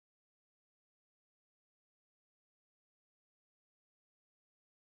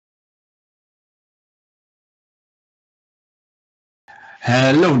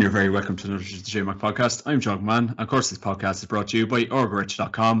Hello, and you're very welcome to another JMac podcast. I'm John Mann. Of course, this podcast is brought to you by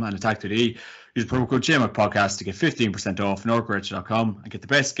Orgarich.com and Atak.ie. Use promo code JMac podcast to get 15% off on Orgarich.com and get the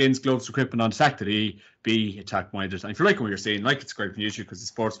best skins, gloves, equipment on Atak.ie. Be attack minded. And if you're liking what you're seeing, like, subscribe on YouTube because the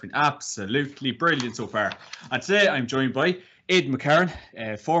sport's been absolutely brilliant so far. And today I'm joined by Aidan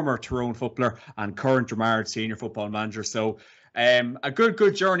McCarron, former Tyrone footballer and current Dromard senior football manager. So a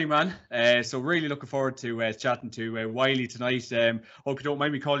good journey, man. So really looking forward to chatting to Wylie tonight. Hope you don't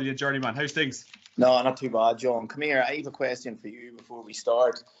mind me calling you a journeyman. How's things? No, not too bad, John. Come here. I have a question for you before we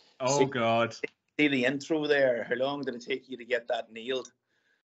start. Oh, God. See the intro there. How long did it take you to get that nailed?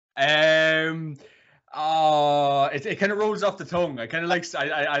 It kind of rolls off the tongue. I kind of like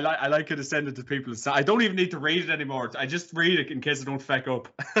I like it to send it to people. I don't even need to read it anymore. I just read it in case I don't feck up.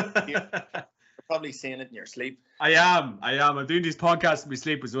 You're probably saying it in your sleep. I am. I'm doing these podcasts in my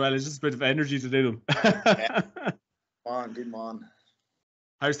sleep as well. It's just a bit of energy to do them. Yeah. Good man.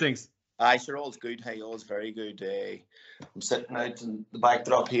 How's things? Sure, all's good. Hey, all's very good. I'm sitting out in the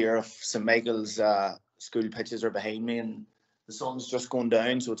backdrop here of St Michael's. School pitches are behind me, and the sun's just going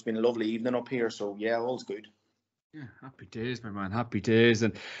down. So it's been a lovely evening up here. So yeah, all's good. Yeah, happy days, my man. Happy days,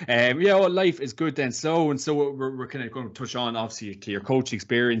 and life is good then. So we're kind of going to touch on obviously to your coaching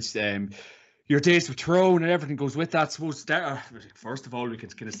experience. Your days with Tyrone and everything goes with that. Suppose first of all, we can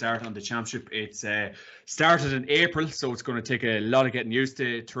kind of start on the championship. It's started in April, so it's going to take a lot of getting used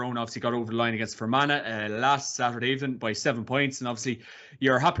to. Tyrone obviously got over the line against Fermanagh last Saturday evening by 7 points, and obviously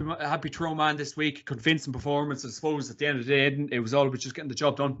you're a happy Tyrone man this week. Convincing performance, I suppose. At the end of the day, it was all about just getting the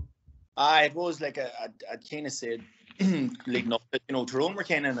job done. It was like I'd kind of said leading up, Tyrone were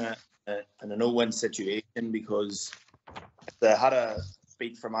kind of in a no-win situation because they had a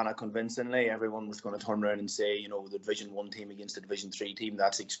beat Fermanagh convincingly. Everyone was going to turn around and say, the Division 1 team against the Division 3 team,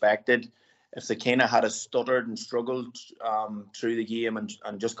 that's expected. If they kind of had stuttered and struggled through the game and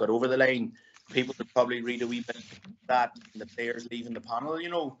just got over the line, people would probably read a wee bit that the players leaving the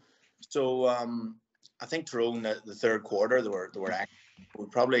panel, So I think Tyrone, the third quarter, they were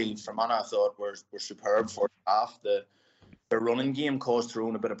probably Fermanagh I thought were superb for half. The running game caused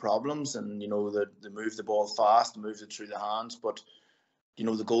Tyrone a bit of problems, and they moved the ball fast, moved it through the hands, but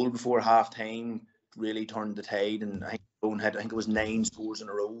the goal before half time really turned the tide, and I think it was 9 scores in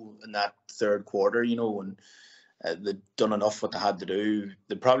a row in that third quarter, and they'd done enough what they had to do.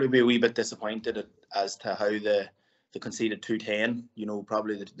 They'd probably be a wee bit disappointed as to how they conceded 2-10,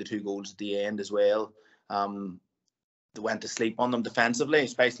 probably the 2 goals at the end as well. They went to sleep on them defensively,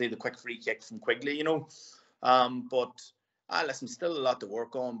 especially the quick free kick from Quigley, but listen, still a lot to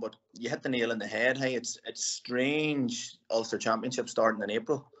work on, but you hit the nail on the head. Hey, it's strange. Ulster Championship starting in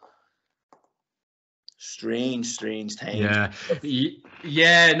April. Strange time.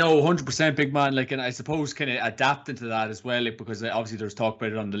 Yeah, no, 100%, big man. And I suppose kind of adapting to that as well, because obviously there's talk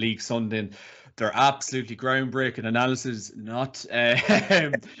about it on the League Sunday. And they're absolutely groundbreaking analysis, not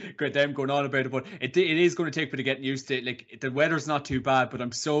good them going on about it, but it is going to take a bit of getting used to it. The weather's not too bad, but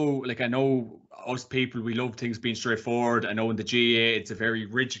I'm so I know us people, we love things being straightforward. I know in the GAA it's a very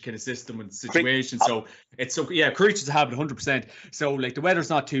rigid kind of system and situation, so it's creatures of habit 100%. So the weather's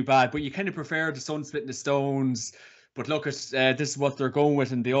not too bad, but you kind of prefer the sun splitting the stones. But look at this is what they're going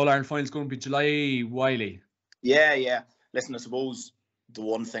with, and the All-Ireland final is going to be July. Wylie. Yeah. Listen, I suppose the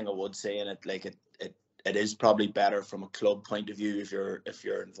one thing I would say in it, it is probably better from a club point of view if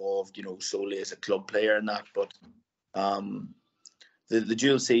you're involved, solely as a club player in that. But the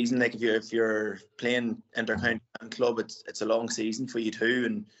dual season, if you're playing intercounty and club, it's a long season for you too,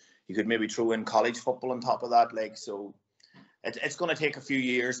 and you could maybe throw in college football on top of that. So it's going to take a few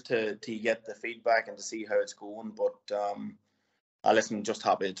years to get the feedback and to see how it's going. But listen, just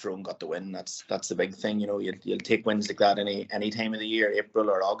happy that Tyrone got the win. That's the big thing. You'll take wins like that any time of the year, April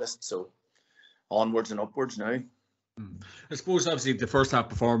or August. So onwards and upwards now. I suppose obviously the first half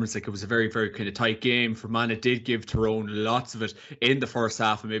performance, it was a very, very kind of tight game. Fermanagh did give Tyrone lots of it in the first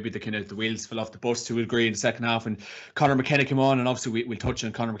half, and maybe the wheels fell off the bus to a degree in the second half. And Conor McKenna came on, and obviously we'll touch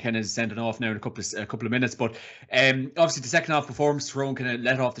on Conor McKenna's sending off now in a couple of minutes. But obviously the second half performance, Tyrone kind of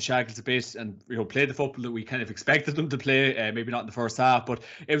let off the shackles a bit and played the football that we kind of expected them to play. Maybe not in the first half, but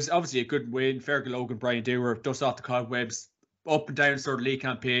it was obviously a good win. Fergal Logan, Brian Dewar, dust off the cobwebs. Up and down sort of league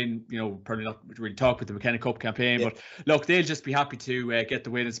campaign, probably not really talk with the McKenna Cup campaign, but look, they'll just be happy to get the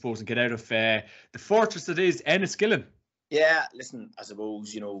win, I suppose, and get out of the fortress that is Enniskillen. Yeah, listen, I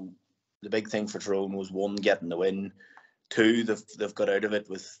suppose, the big thing for Tyrone was 1, getting the win. 2, they've got out of it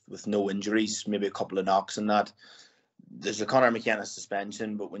with no injuries, maybe a couple of knocks and that. There's a Conor McKenna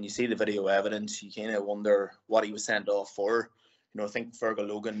suspension, but when you see the video evidence, you kind of wonder what he was sent off for. I think Fergal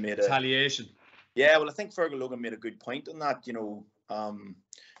Logan made retaliation. Yeah, well, I think Fergal Logan made a good point on that.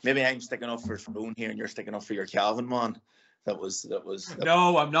 Maybe I'm sticking up for Tyrone here, and you're sticking up for your Calvin, man. That was.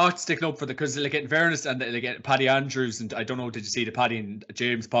 No, I'm not sticking up for the, because like in fairness, and like Paddy Andrews, and I don't know, did you see the Paddy and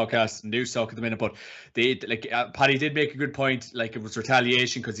James podcast and News Talk at the minute? But they Paddy did make a good point. Like it was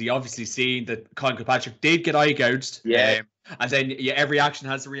retaliation because he obviously seen that Colin Kilpatrick did get eye gouged. Yeah. And then every action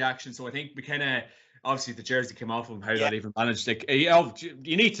has a reaction. So I think McKenna, obviously the jersey came off him. How that even managed? Like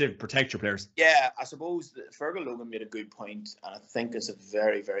you need to protect your players. Yeah, I suppose Fergal Logan made a good point, and I think it's a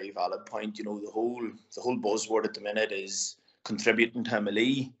very, very valid point. You know, the whole buzzword at the minute is contributing to a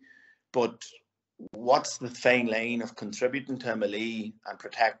melee, but what's the fine line of contributing to a melee and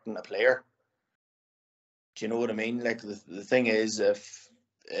protecting a player? Do you know what I mean? Like the thing is, if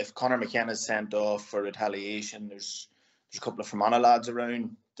Conor McKenna's sent off for retaliation, there's a couple of Fermanagh lads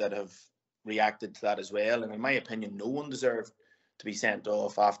around that have reacted to that as well, and in my opinion, no one deserved to be sent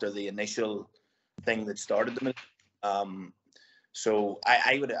off after the initial thing that started them. So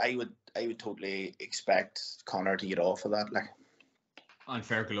I would totally expect Conor to get off of that. Like, and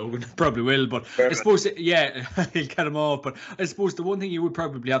Fergal Logan probably will, but I suppose he'll get him off. But I suppose the one thing you would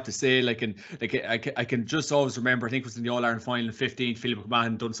probably have to say, I can just always remember, I think it was in the All Ireland final in 15, Philip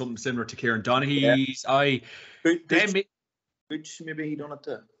McMahon done something similar to Kieran Donaghy's eye. Maybe he done it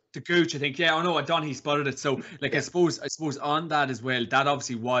too. The Gooch, I think, I know, Donaghy spotted it. So, I suppose on that as well, that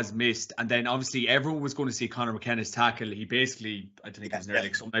obviously was missed, and then obviously everyone was going to see Conor McKenna's tackle. He basically, I don't think it was nearly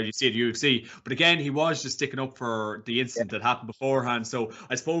like something you see at UFC, but again, he was just sticking up for the incident that happened beforehand. So,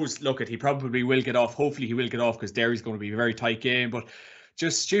 I suppose, he probably will get off. Hopefully, he will get off because Derry's going to be a very tight game. But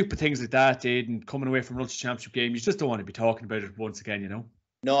just stupid things like that, Aidan, coming away from an Ulster Championship game, you just don't want to be talking about it once again, you know.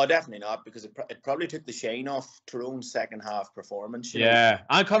 No, definitely not, because it probably took the shine off Tyrone's second half performance. And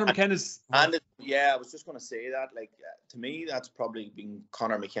Conor McKenna's. I was just going to say that. Like, to me, that's probably been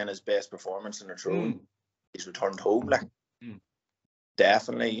Conor McKenna's best performance in a Tyrone. He's returned home, like,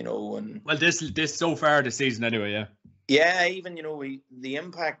 definitely, you know. And well, this so far this season, anyway, yeah. Yeah, even, you know, the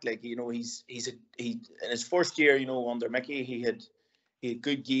impact, like, you know, he in his first year, you know, under Mickey, he had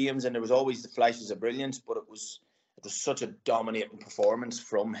good games, and there was always the flashes of brilliance, but it was such a dominating performance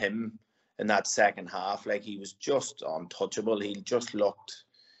from him in that second half. Like, he was just untouchable. He looked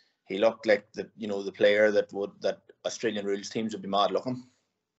like the player that Australian rules teams would be mad looking.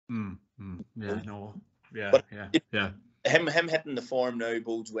 Him hitting the form now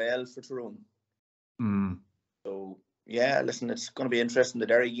bodes well for Tyrone. So listen, it's going to be interesting. The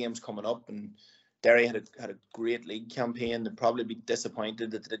Derry game's coming up, and Derry had a great league campaign. They'd probably be disappointed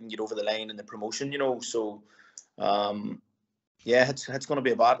that they didn't get over the line in the promotion, you know. So it's going to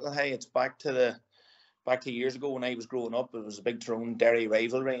be a battle. Hey, it's back to years ago when I was growing up. It was a big Tyrone Derry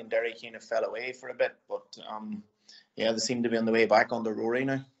rivalry, and Derry kind of fell away for a bit. But they seem to be on the way back under Rory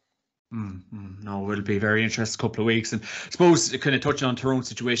now. No, it'll be a very interesting couple of weeks. And I suppose kind of touching on Tyrone's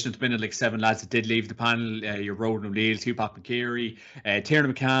situation at the minute, like 7 lads that did leave the panel, your Ronan O'Neill, Tupac McCarey,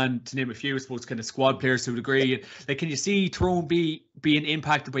 Tiernan McCann, to name a few, I suppose, kind of squad players to a degree. Like, can you see Tyrone being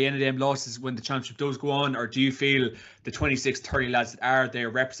impacted by any of them losses when the championship does go on, or do you feel the 26, 30 lads that are there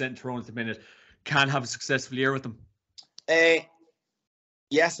representing Tyrone at the minute can have a successful year with them?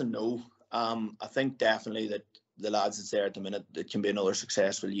 Yes and no. I think definitely that the lads that's there at the minute, it can be another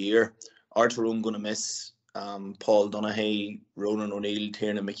successful year. Are Tyrone going to miss Paul Donaghy, Ronan O'Neill,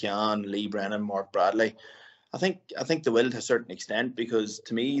 Tiernan McCann, Lee Brennan, Mark Bradley? I think they will to a certain extent, because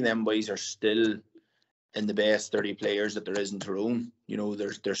to me, them boys are still in the best 30 players that there is in Tyrone. You know,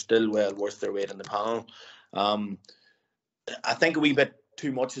 they're still well worth their weight in the panel. I think a wee bit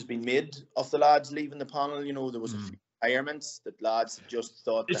too much has been made of the lads leaving the panel. You know, there was a few retirements that lads just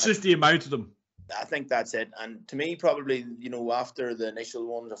thought... It's just the amount of them. I think that's it. And to me, probably, you know, after the initial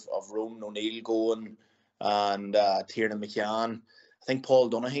ones of Ronan O'Neill going and Tiernan McCann, I think Paul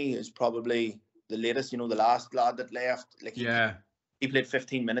Donaghy is probably the latest, you know, the last lad that left. Like, he played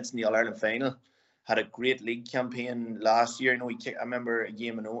 15 minutes in the All-Ireland final, had a great league campaign last year. You know, I remember a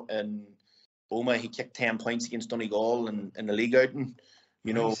game in Oma, he kicked 10 points against Donegal in the league outing.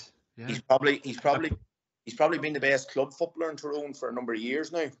 You know, he's probably been the best club footballer in Tyrone for a number of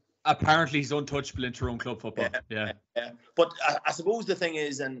years now. Apparently, he's untouchable in Tyrone club football. Yeah. But I suppose the thing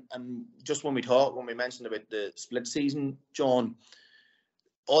is, and just when we mentioned about the split season, John,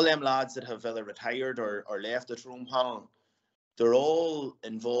 all them lads that have either retired or left the Tyrone panel, they're all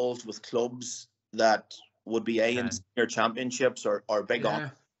involved with clubs that would be in senior championships or big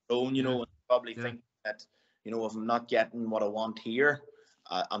on Tyrone, you know, and probably think that, you know, if I'm not getting what I want here,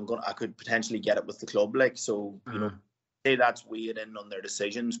 I could potentially get it with the club, like. So, you know, say that's weighed in on their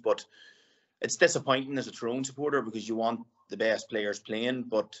decisions, but it's disappointing as a Tyrone supporter because you want the best players playing,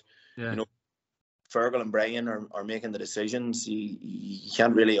 but you know, Fergal and Brian are making the decisions, you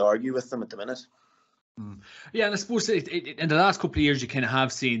can't really argue with them at the minute. Yeah, and I suppose in the last couple of years, you kind of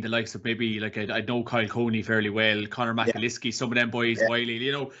have seen the likes of maybe, like, I know Kyle Coney fairly well, Conor McAliskey, some of them boys, Wylie,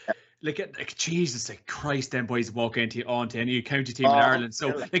 you know, like Jesus, like Christ, them boys walk onto any county team in Ireland. So,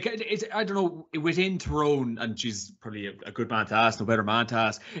 like, I don't know, within Tyrone, and she's probably a good man to ask, no better man to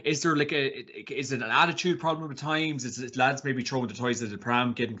ask, is there like is it an attitude problem at times? Is it lads maybe throwing the toys at the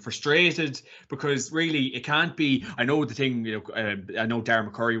pram, getting frustrated? Because really, it can't be. I know the thing, you know, I know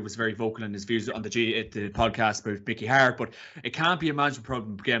Darren McCurry was very vocal in his views on the podcast about Mickey Hart, but it can't be a management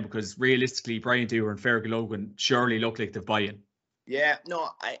problem again, because realistically, Brian Dewar and Fergal Logan surely look like they're buying. Yeah, no,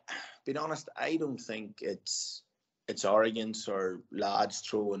 being honest, I don't think it's arrogance or lads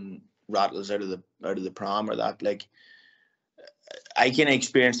throwing rattles out of the pram or that. Like, I kind of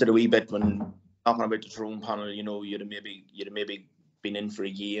experienced it a wee bit when talking about the Tyrone panel. You know, you'd have maybe been in for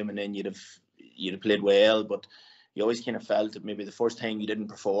a game and then you'd have played well, but you always kind of felt that maybe the first time you didn't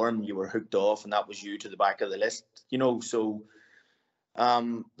perform, you were hooked off, and that was you to the back of the list. You know, so.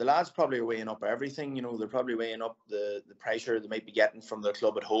 The lads probably are weighing up everything. You know, they're probably weighing up the pressure they might be getting from their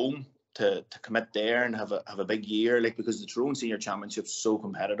club at home to commit there and have a big year, like, because the Tyrone Senior Championship is so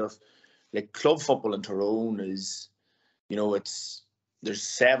competitive. Like, club football in Tyrone is, you know, there's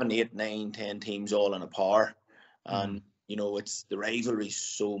 7, 8, 9, 10 teams all on a par, and you know, it's the rivalry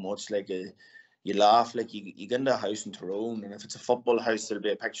so much. Like, you laugh, like, you get into a house in Tyrone, and if it's a football house, there'll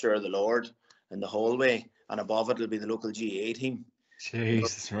be a picture of the Lord in the hallway, and above it will be the local GAA team.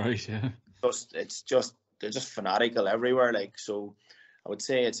 Jesus, right, yeah. They're just fanatical everywhere. Like, so I would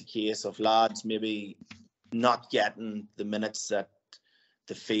say it's a case of lads maybe not getting the minutes that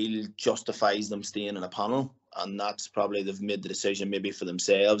the field justifies them staying in a panel, and that's probably they've made the decision maybe for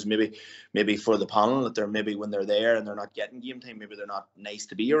themselves, maybe for the panel, that they're maybe when they're there and they're not getting game time, maybe they're not nice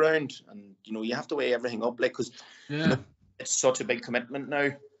to be around. And you know, you have to weigh everything up, like, because you know, it's such a big commitment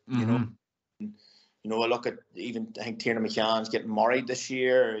now. You know. You know, I look at even, I think Tiernan McCann's getting married this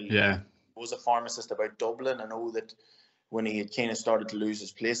year. He was a pharmacist about Dublin. I know that when he had kind of started to lose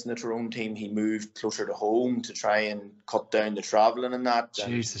his place in the Tyrone team, he moved closer to home to try and cut down the travelling and that.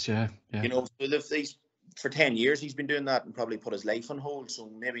 Jesus, yeah. You know, so for 10 years he's been doing that and probably put his life on hold. So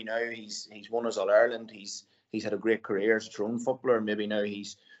maybe now he's won his All-Ireland. He's had a great career as a Tyrone footballer. Maybe now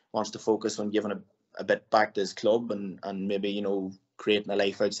he's wants to focus on giving a bit back to his club and maybe, you know, creating a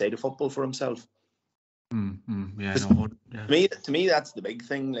life outside of football for himself. To me, that's the big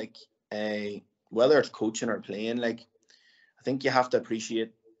thing. Like, whether it's coaching or playing, like, I think you have to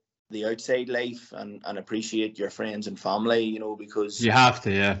appreciate the outside life and appreciate your friends and family. You know, because you have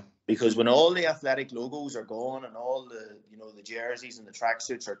to, yeah. Because when all the athletic logos are gone and all the, you know, the jerseys and the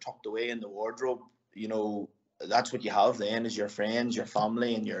tracksuits are tucked away in the wardrobe, you know, that's what you have then is your friends, your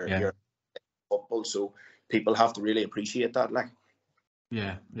family, and your football. So people have to really appreciate that, like.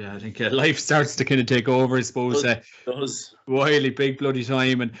 Yeah, I think life starts to kind of take over, I suppose. It does. Wylie, big bloody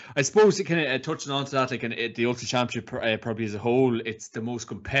time. And I suppose it kind of touching on to that, like, the Ulster Championship probably as a whole, it's the most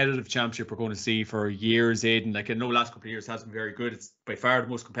competitive championship we're going to see for years, Aidan. Like, I know last couple of years hasn't been very good. It's by far the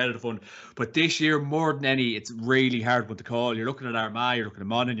most competitive one. But this year, more than any, it's really hard one to call. You're looking at Armagh, you're looking at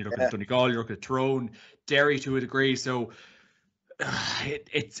Monaghan, you're looking at Donegal, you're looking at Tyrone, Derry to a degree. So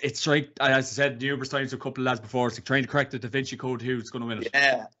it's like, as I said numerous times to a couple of lads before, it's like trying to crack the Da Vinci Code who's going to win it.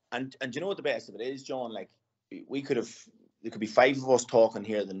 Yeah, and you know what the best of it is, John? Like, there could be 5 of us talking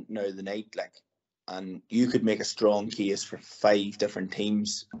here the night, like, and you could make a strong case for 5 different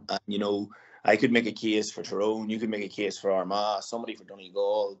teams. And, you know, I could make a case for Tyrone, you could make a case for Armagh, somebody for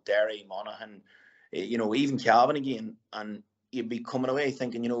Donegal, Derry, Monaghan, you know, even Cavan again, and you'd be coming away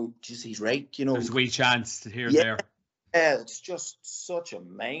thinking, you know, geez, he's right, you know. There's a wee chance to hear there. Yeah, it's just such a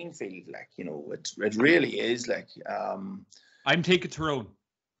minefield, like, you know, it really is, like. I'm taking Tyrone.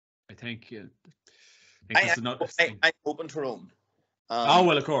 I think. I'm hoping Tyrone.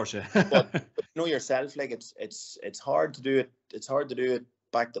 Well, of course, yeah. But you know yourself, like, it's hard to do it. It's hard to do it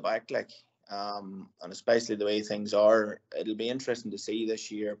back to back, like, and especially the way things are. It'll be interesting to see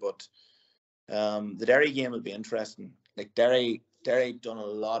this year, but the Derry game will be interesting. Like, Derry done a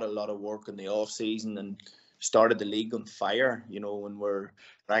lot of work in the off season and started the league on fire, you know, when we're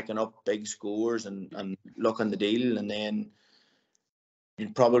racking up big scores and looking the deal, and then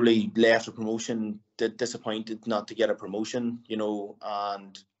probably left a promotion, disappointed not to get a promotion, you know.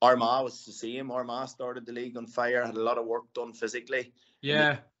 And Armagh was the same. Armagh started the league on fire, had a lot of work done physically.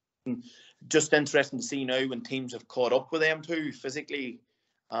 Yeah. Just interesting to see now when teams have caught up with them too physically,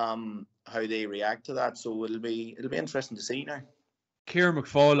 how they react to that. So it'll be interesting to see now. Kieran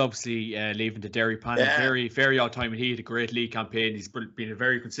McFall, obviously leaving the Derry panel, Yeah. very, very odd time, and he had a great league campaign. He's been a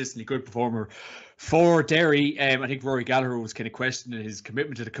very consistently good performer for Derry. I think Rory Gallagher was kind of questioning his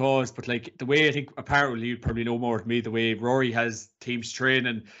commitment to the cause, but like the way I think apparently you probably know more than me, the way Rory has teams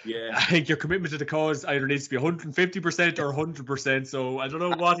training, Yeah. I think your commitment to the cause either needs to be 150% or 100%. So I don't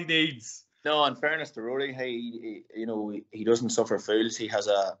know what he needs. No, in fairness to Rory, he doesn't suffer fools. He has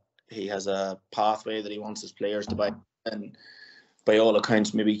a pathway that he wants his players to buy, and by all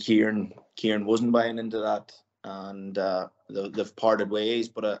accounts, maybe Kieran wasn't buying into that, and they've parted ways.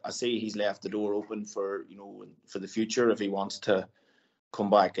 But I see he's left the door open for the future if he wants to come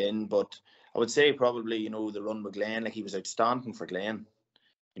back in. But I would say probably the run with Glen, like he was outstanding for Glen.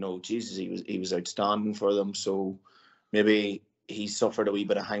 Jesus, he was outstanding for them. So maybe he suffered a wee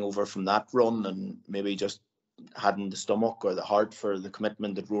bit of hangover from that run, and maybe just hadn't the stomach or the heart for the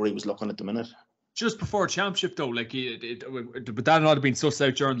commitment that Rory was looking at the minute. Just before championship though, like but that not have been sussed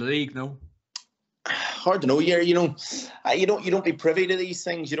out during the league, no? Hard to know. Yeah, you don't be privy to these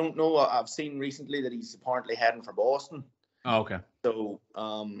things. You don't know. I've seen recently that he's apparently heading for Boston. Oh, okay. So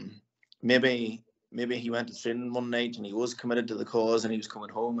maybe he went to training one night and he was committed to the cause, and he was coming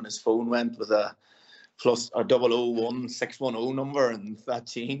home and his phone went with a plus a 001610 number, and that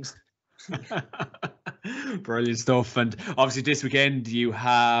changed. Brilliant stuff. And obviously this weekend you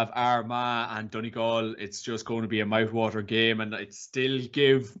have Armagh and Donegal. It's just going to be a mouthwater game, and I'd still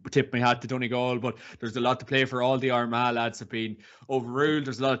tip my hat to Donegal, but there's a lot to play for. All the Armagh lads have been overruled.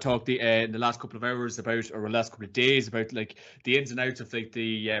 There's a lot of talk in the last couple of hours about, or the last couple of days, about like the ins and outs of like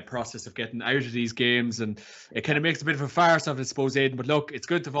the process of getting out of these games, and it kind of makes a bit of a farce of it, I suppose, Aidan. But look, it's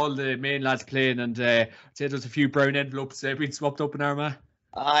good to have all the main lads playing, and I'd say there's a few brown envelopes being swapped up in Armagh.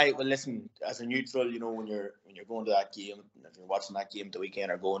 Aye, well, listen, as a neutral, when you're going to that game, if you're watching that game the weekend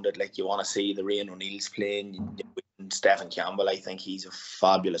or going to it, like you want to see the Ryan O'Neill's playing. Stephen Campbell, I think he's a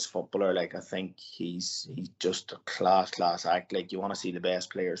fabulous footballer. Like I think he's just a class act. Like you want to see the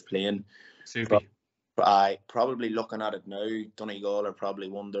best players playing. Super. I probably looking at it now, Donegal are probably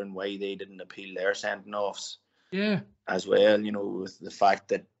wondering why they didn't appeal their sending offs. Yeah. As well, with the fact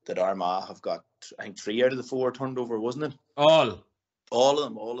that Armagh have got, I think 3 out of the 4 turned over, wasn't it? All of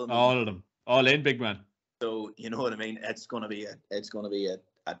them. All in, big man. So you know what I mean. It's gonna be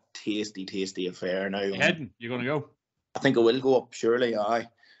a tasty affair now. Heading, you're gonna go? I think it will go up. Surely, I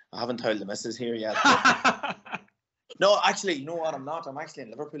haven't told the missus here yet. No, actually, you know what? I'm not. I'm actually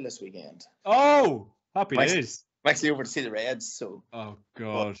in Liverpool this weekend. Oh, happy days. I'm actually over to see the Reds. So. Oh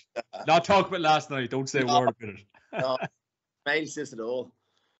God. Not talk about last night. Don't say a word about it. No, smiles just at all.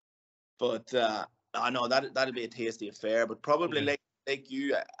 But I know that'll be a tasty affair. But probably like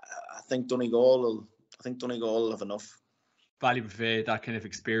you, I think Donegal will have enough. Valley Buffet, that kind of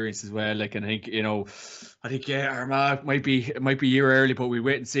experience as well. Like, and I think Armagh might be a year early, but we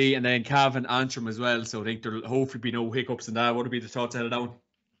wait and see. And then Cavan, Antrim as well. So I think there'll hopefully be no hiccups in that. What would be the thoughts out of that one?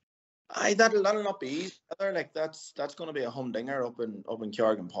 Aye, that'll not be easy. Like that's going to be a humdinger up in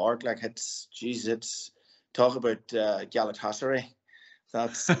Kyorgan Park. Like it's talk about Galatasaray.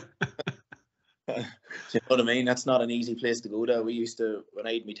 That's. You know what I mean? That's not an easy place to go to. We used to, when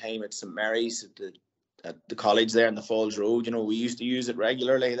I had my time at St Mary's at the college there in the Falls Road, we used to use it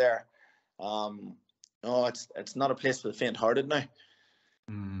regularly there. No, it's not a place for the faint-hearted now.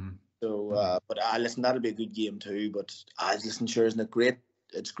 So, but listen, that'll be a good game too. But listen, sure, isn't it great?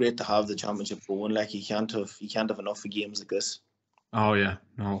 It's great to have the championship going. Like you can't have enough of games like this. Oh yeah,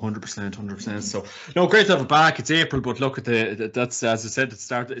 no, 100%. So, no, great to have it back. It's April, but look at that's, as I said at the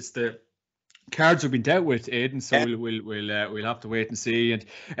start, it's the cards have been dealt with, Aidan, so yeah. We'll have to wait and see. And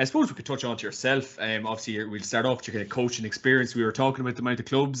I suppose we could touch on to yourself. Obviously, we'll start off with your kind of coaching experience. We were talking about the amount of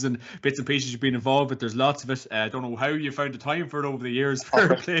clubs and bits and pieces you've been involved with. There's lots of it. I don't know how you found the time for it over the years.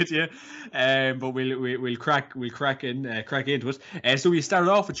 Fair play to you. But we'll crack into it. So we started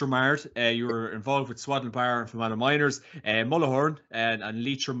off with Dromard. You were involved with Swaddle Bar and Fermanagh Miners, Mullahoran and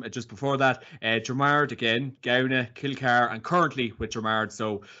Leitrim just before that. Dromard again, Gowna, Kilcar, and currently with Dromard.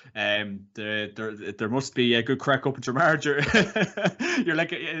 So there must be a good crack up at Dromard. You're like,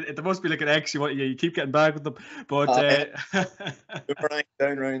 there must be like an X. You keep getting back with them, but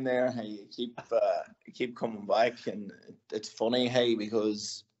down around there, hey, you keep coming back, and it's funny, hey,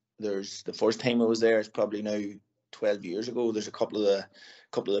 because there's the first time I was there, it's probably now 12 years ago. There's a couple of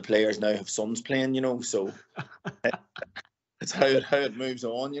the players now have sons playing, so it's how it moves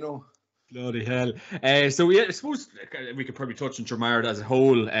on, Bloody hell. So yeah, I suppose we could probably touch on Dromard as a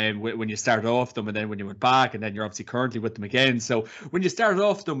whole when you started off them, and then when you went back, and then you're obviously currently with them again. So when you started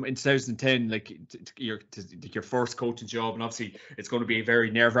off them in 2010, like your first coaching job, and obviously it's going to be a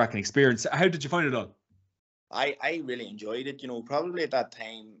very nerve-wracking experience. How did you find it all? I really enjoyed it. Probably at that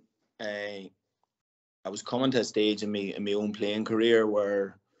time, I was coming to a stage in my own playing career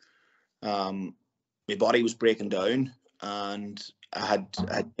where my body was breaking down, and I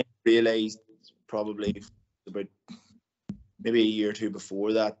had realised probably about maybe a year or two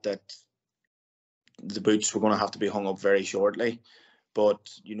before that the boots were going to have to be hung up very shortly. But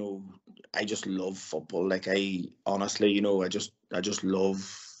I just love football. Like, I honestly, I just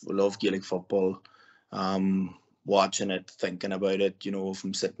love Gaelic football. Watching it, thinking about it. If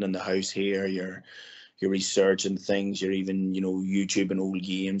I'm sitting in the house here, you're researching things. You're even YouTubing old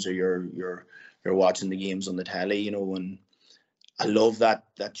games, or you're watching the games on the telly. And I love that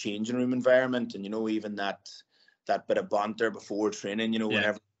changing room environment, and even that bit of banter before training.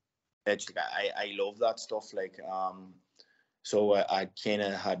 Whenever I love that stuff. Like, so I kind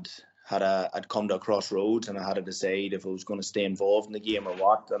of I'd come to a crossroads, and I had to decide if I was going to stay involved in the game or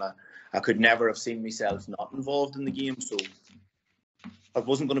what. And I could never have seen myself not involved in the game, so I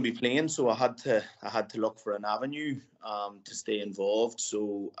wasn't going to be playing. So I had to look for an avenue to stay involved.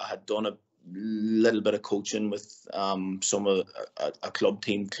 So I had done a little bit of coaching with some of a club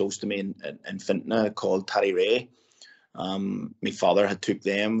team close to me in Fintona called Tyrone. My father had took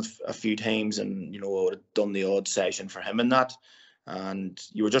them a few times, and I would have done the odd session for him and that. And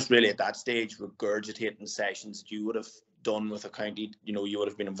you were just really at that stage regurgitating sessions that you would have done with a county, you would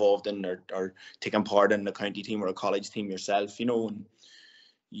have been involved in, or taken part in a county team or a college team yourself, and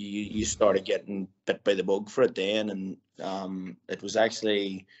you started getting bit by the bug for it then. And it was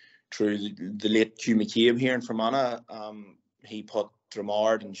actually through the late Hugh McCabe here in Fermanagh. He put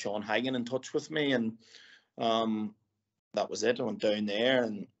Dramard and Sean Hagan in touch with me, and that was it. I went down there,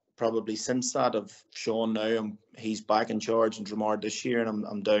 and probably since that, of Sean now, he's back in charge in Dramard this year, and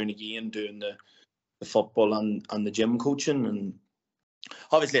I'm down again doing the football and the gym coaching. And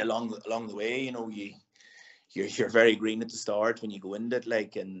obviously along the way, you're very green at the start when you go into it,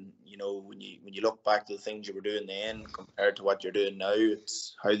 like, and when you look back to the things you were doing then compared to what you're doing now,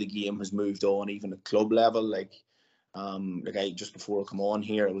 it's how the game has moved on, even at club level. Like I, just before I come on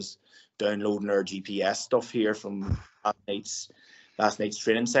here, I was downloading our GPS stuff here from last night's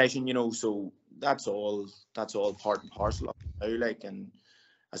training session, so that's all part and parcel of it now, like. And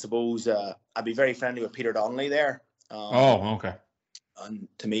I suppose I'd be very friendly with Peter Donnelly there. Okay. And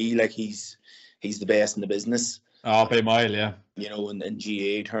to me, like, he's the best in the business. Oh, by a mile, yeah. In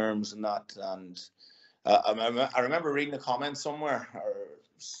GAA terms and that. And I remember reading a comment somewhere, or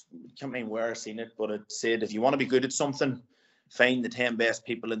can't remember where I seen it, but it said, if you want to be good at something, find the 10 best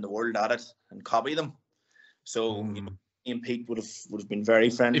people in the world at it and copy them. So me and Pete would have been very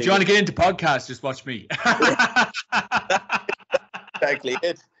friendly. If you want to get into podcasts, just watch me. Exactly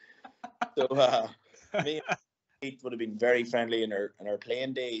it. So me and Pete would have been very friendly in our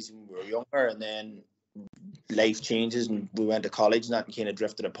playing days when we were younger, and then life changes and we went to college and that, and kind of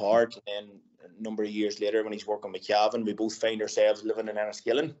drifted apart. And then a number of years later, when he's working with McCarron, we both find ourselves living in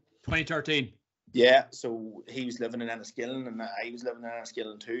Enniskillen. 2013. Yeah, so he was living in Enniskillen and I was living in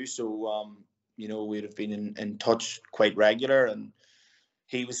Enniskillen too. So we'd have been in touch quite regular, and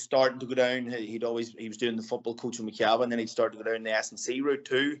he was starting to go down. He was doing the football coaching with McCarron, and then he'd started to go down the S&C route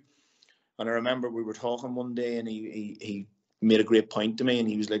too. And I remember we were talking one day, and he made a great point to me, and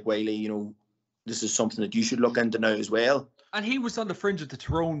he was like, Wylie, this is something that you should look into now as well. And he was on the fringe of the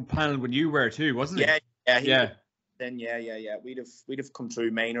Tyrone panel when you were too, wasn't he? Yeah. Then we'd have come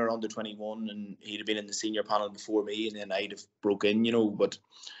through minor under 21, and he'd have been in the senior panel before me, and then I'd have broke in, But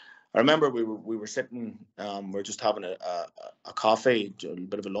I remember we were sitting, we were just having a coffee, a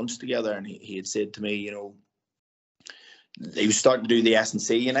bit of a lunch together, and he had said to me, he was starting to do the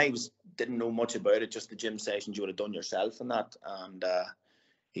S&C, and I didn't know much about it, just the gym sessions you would have done yourself and that. And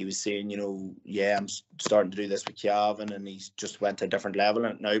he was saying, I'm starting to do this with Chiavin, and he's just went to a different level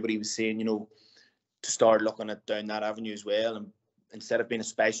now. But he was saying, to start looking at down that avenue as well, and instead of being a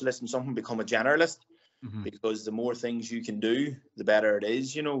specialist in something, become a generalist. Mm-hmm. Because the more things you can do, the better it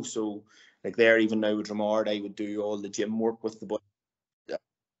is, So, like, there, even now with Dramard, I would do all the gym work with the boys,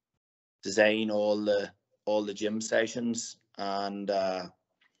 design all the gym sessions, and after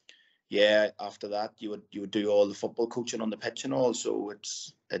that you would do all the football coaching on the pitch and all. So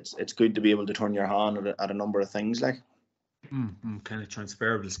it's good to be able to turn your hand at a number of things, like. Kind of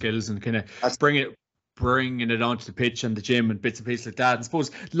transferable skills, and kind of bring it bringing it onto the pitch and the gym and bits and pieces like that. And I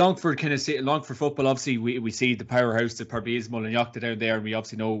suppose Longford Longford football, obviously we see the powerhouse that probably is Mullinachta down there, and we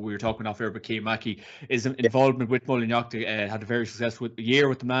obviously know, we were talking off air about Keane Mackey, his involvement with Mullinachta, had a very successful year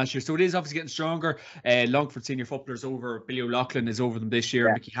with them last year, so it is obviously getting stronger. Longford senior footballers over, Billy O'Loughlin is over them this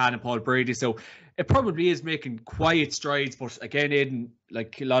year, Mickey Hahn and Paul Brady, so it probably is making quiet strides, but again, Aidan,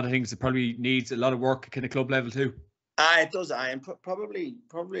 like a lot of things, it probably needs a lot of work at kind of club level too. It does. And probably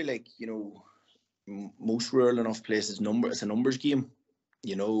like, you know, most rural enough places, it's a numbers game.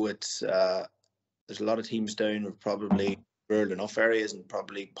 You know, it's there's a lot of teams down with probably rural enough areas, and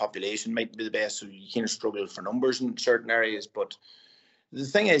probably population might be the best, so you kind of struggle for numbers in certain areas. But the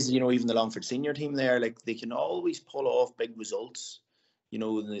thing is, you know, even the Longford senior team there, like, they can always pull off big results. You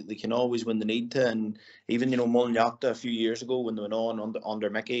know, they can always win the need to. And even, you know, Mullinachta a few years ago, when they went on under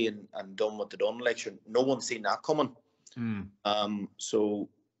Mickey and done what they done, like, no one seen that coming. So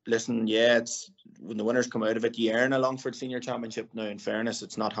listen, it's when the winners come out of it, you earn a Longford Senior Championship. Now, in fairness,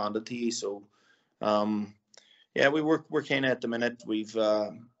 it's not handed to you. So, we're kind of at the minute. We've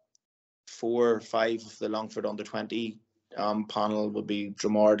 4 or 5 of the Longford under 20 panel would be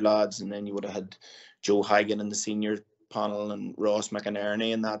Dromard lads, and then you would have had Joe Hagan in the senior panel and Ross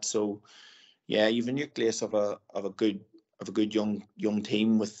McInerney and that. So, you've a nucleus of a good young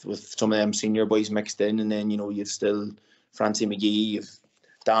team with some of them senior boys mixed in, and then, you know, you've still Francie McGee, you've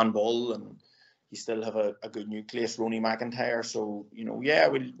Dan Bull, and you still have a good nucleus, Ronnie McIntyre. So, you know,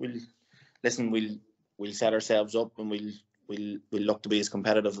 we'll set ourselves up, and we'll look to be as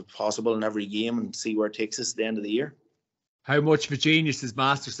competitive as possible in every game and see where it takes us at the end of the year. How much of a genius is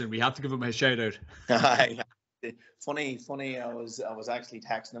Masterson? We have to give him a shout out. Funny. I was actually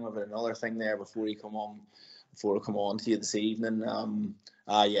texting him about another thing there before I come on to you this evening.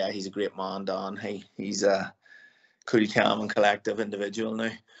 He's a great man, Dan. He's a cool, calm, and collective individual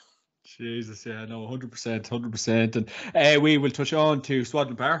now. Jesus, yeah, no, 100%. And we will touch on to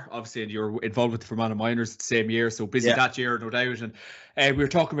Swadlin Parr, obviously, and you're involved with the Fermanagh Minors the same year, so busy that year, no doubt. And we were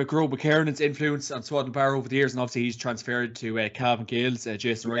talking about Grove McCarron's influence on Swadlin Parr over the years, and obviously he's transferred to Cavan Gales.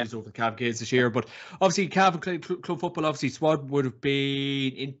 Jason Riley's over the Cavan Gales this year, but obviously Cavan Club football, obviously Swad would have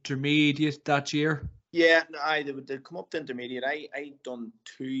been intermediate that year. Yeah, they'd come up to intermediate. I done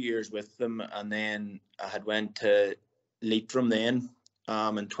 2 years with them, and then I had went to Leitrim then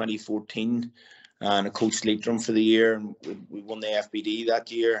in 2014, and I coached Leitrim for the year, and we won the FBD that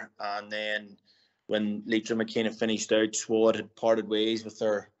year. And then when Leitrim had kind of finished out, Swad had parted ways with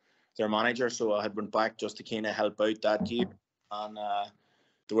their manager, so I had went back just to kind of help out that year. And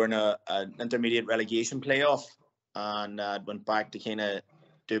they were in an intermediate relegation playoff, and I went back to kind of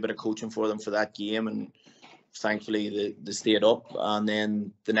do a bit of coaching for them for that game, and thankfully they stayed up. And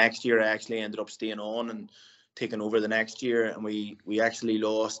then the next year I actually ended up staying on and taking over the next year, and we actually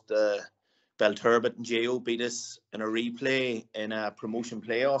lost Belturbet, and JO beat us in a replay in a promotion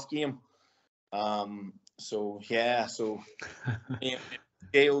playoff game.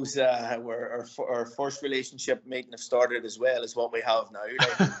 JO's our first relationship making have started as well as what we have now.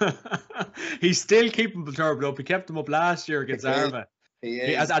 He's still keeping Belturbet up. He kept him up last year against Arva. He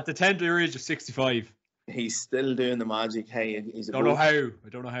is. At the tender age of 65. He's still doing the magic. Hey, I don't know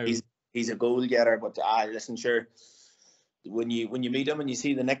how. He's a goal getter, but listen, sure. When you meet him and you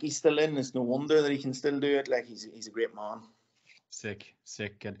see the nick he's still in, it's no wonder that he can still do it. Like, he's a great man. Sick.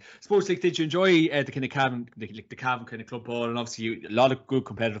 And I suppose, like, did you enjoy the kind of Cavan, the Cavan kind of club ball? And obviously, a lot of good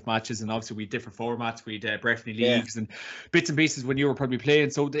competitive matches, and obviously we had different formats. We had Breffni leagues and bits and pieces when you were probably playing.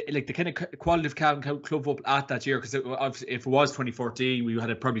 So, the kind of quality of Cavan club up at that year, because obviously, if it was 2014, we had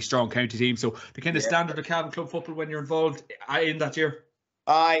a probably strong county team. So, the kind of standard of Cavan club football when you're involved in that year.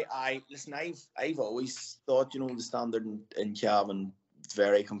 Listen, I've always thought, you know, the standard in Cavan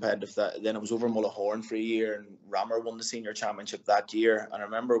very competitive. Then I was over Mullahorn for a year, and Rammer won the senior championship that year. And I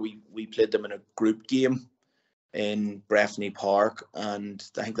remember we played them in a group game in Breffni Park, and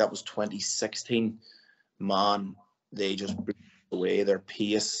I think that was 2016. Man, they just blew away their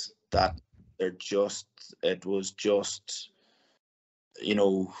pace. That it was just, you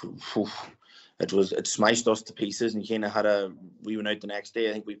know, it smashed us to pieces. And kind of we went out the next day.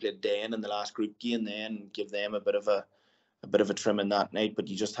 I think we played Den in the last group game then, give them a bit of a trim in that night, but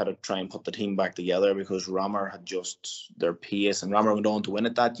you just had to try and put the team back together, because Rammer had just their pace, and Rammer went on to win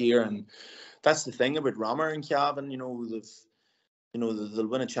it that year. And that's the thing about Rammer and Cavan, you know, they'll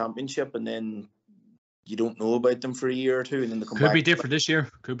win a championship, and then you don't know about them for a year or two, and then they come back. Could be different this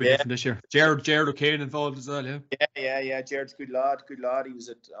year. Jared O'Kane involved as well, yeah. Jared's good lad.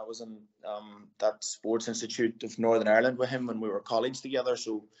 I was in that Sports Institute of Northern Ireland with him when we were at college together.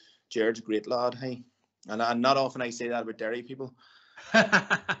 So Jared's a great lad, hey. And not often I say that about Derry people.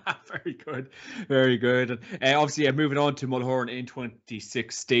 Fair Very good, very good. And obviously, moving on to Mulhorn in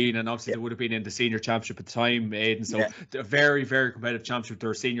 2016, and obviously they would have been in the senior championship at the time, Aidan. So a very, very competitive championship.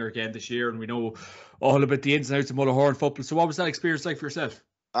 They're a senior again this year, and we know all about the ins and outs of Mulhorn football. So what was that experience like for yourself?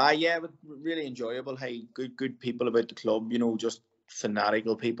 Yeah, but really enjoyable. Hey, good people about the club. Just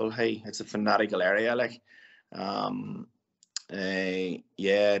fanatical people. Hey, it's a fanatical area. Like,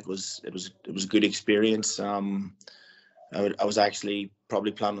 yeah, it was a good experience. I was actually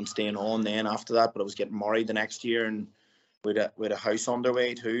probably planning on staying on then after that, but I was getting married the next year, and with a house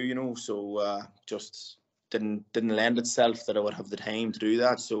underway too. So just didn't lend itself that I would have the time to do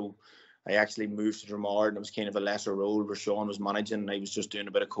that. So I actually moved to Dromard, and it was kind of a lesser role where Sean was managing, and I was just doing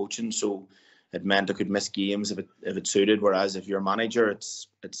a bit of coaching. So it meant I could miss games if it suited. Whereas if you're a manager, it's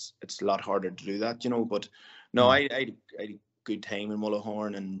a lot harder to do that. But no, I had a good time in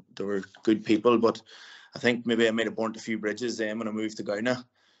Mulhorn, and there were good people. But I think maybe I might have burnt a few bridges then when I moved to GAA.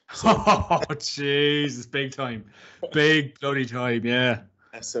 So, oh, Jesus, big time. Big bloody time, yeah.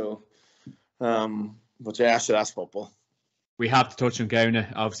 So, but yeah, so that's football. We have to touch on GAA,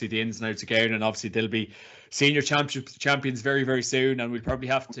 obviously the ins and outs of GAA, and obviously they'll be senior champions very, very soon, and we'll probably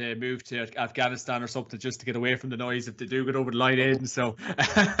have to move to Afghanistan or something just to get away from the noise if they do get over the line, Aidan. So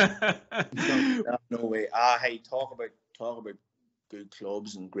no way. Hey, talk about good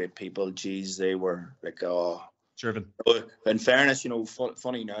clubs and great people. Geez, they were like driven. In fairness,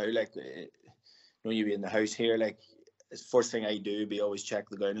 funny now, like you be in the house here, like the first thing I do be always check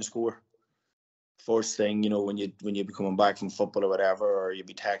the GAA score. First thing, when you be coming back from football or whatever, or you'd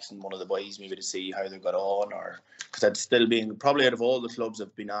be texting one of the boys maybe to see how they got on, or because I'd still be probably out of all the clubs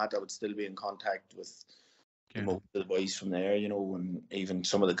I've been at, I would still be in contact with most of the boys from there, and even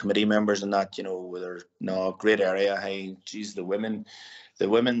some of the committee members and that, whether great area. Hey, geez, the women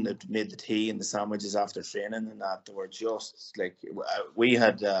that made the tea and the sandwiches after training and that, they were just like, we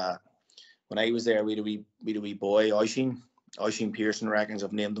had when I was there, we had a wee boy, Oisin Pearson reckons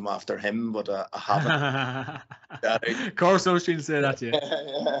I've named him after him, but I haven't. Of course, Oisin said that, yeah.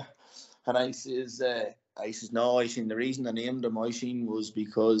 Yeah. And I says, no, Oisin, the reason I named him Oisin was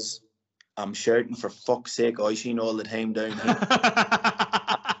because I'm shouting for fuck's sake Oisin all the time down here.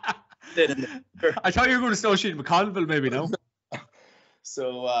 I thought you were going to say Oisin McConnville, maybe, no?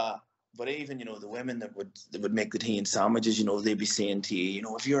 So, but even, the women that would make the tea and sandwiches, they'd be saying to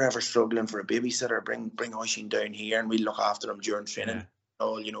you, if you're ever struggling for a babysitter, bring Oisin down here and we'll look after them during training.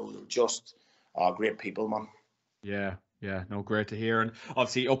 Yeah. They're just great people, man. Yeah, no, great to hear. And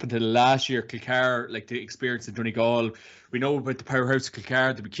obviously up until last year, Kilcar, like the experience in Donegal, we know about the powerhouse of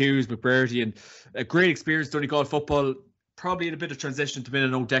Kilcar, the McHughes, McBurdy, and a great experience Donegal football. Probably in a bit of transition to being. I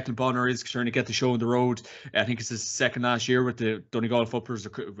know Declan Bonner is trying to get the show on the road. I think it's his second last year with the Donegal footballers.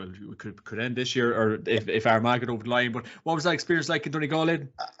 Well, we could end this year, or if Armagh get over the line. But what was that experience like in Donegal, Aidan?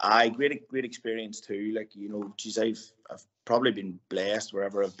 Great experience too. Like, geez, I've probably been blessed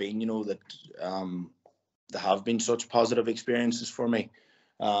wherever I've been. That there have been such positive experiences for me.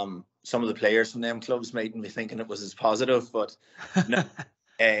 Some of the players from them clubs mightn't be thinking it was as positive, but no.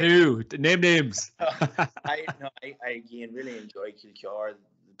 Who? Name names. I again really enjoy Kilcar.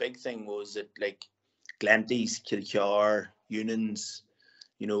 The big thing was that, like, Glenties, Kilcar, Unions,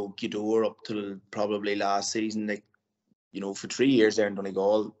 Gidor up till probably last season, like, for 3 years there in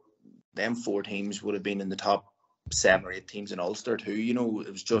Donegal, them 4 teams would have been in the top 7 or 8 teams in Ulster too.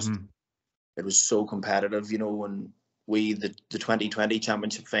 It was just it was so competitive, and we the 2020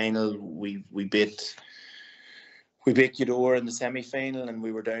 championship final, we beat Gidor in the semi-final, and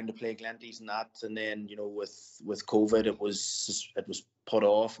we were down to play Glenties and that. And then, with COVID, it was put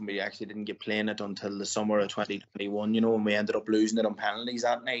off, and we actually didn't get playing it until the summer of 2021. And we ended up losing it on penalties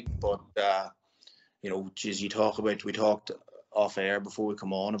that night. But geez, we talked off air before we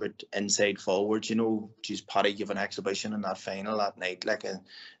come on about inside forwards. Geez, Paddy gave an exhibition in that final that night. Like, I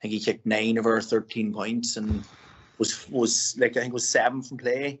think he kicked 9 of our 13 points, and was like, I think it was 7 from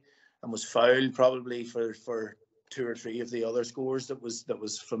play, and was fouled probably for 2 or 3 of the other scores that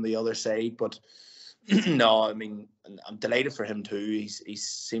was from the other side. But no, I mean, I'm delighted for him too. He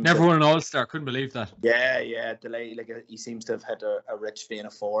seems never won an All-Star. Couldn't believe that. Yeah, delighted. Like, he seems to have had a rich vein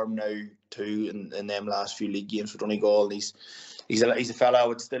of form now too in them last few league games for Donegal. He's a fella I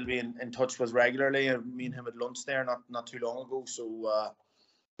would still be in touch with regularly. Me and him at lunch there not too long ago. So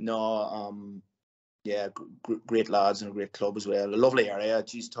yeah, great lads and a great club as well. A lovely area.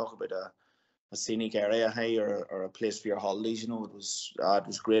 Geez, talk about a scenic area, hey, or a place for your holidays. It was a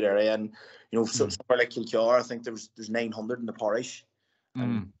great area. And somewhere like Kilcar, I think there's 900 in the parish,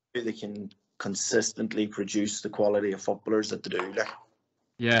 and they can consistently produce the quality of footballers that they do. Like.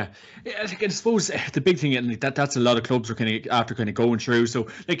 Yeah, yeah. Like, I suppose the big thing, and like, that's a lot of clubs are kind of after kind of going through. So,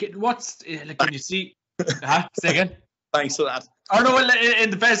 like, what's like when you see, say again. Thanks for that. Or no, well,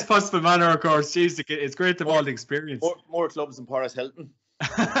 in the best possible manner, of course. Jeez, it's great to have all the experience. More clubs than Paris Hilton.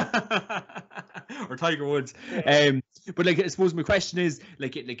 Or Tiger Woods. But like, I suppose my question is,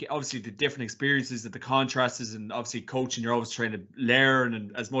 like obviously the different experiences, that the contrasts, and obviously coaching, you're always trying to learn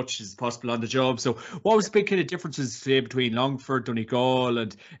and as much as possible on the job. So what was the big kind of differences, say, between Longford, Donegal,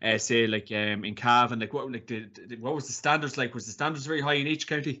 and say like in Cavan? Like what what was the standards like? Was the standards very high in each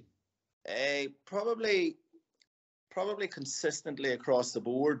county? Probably consistently across the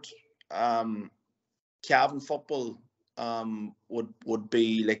board. Cavan football would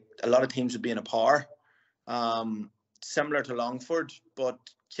be like, a lot of teams would be in a par, similar to Longford, but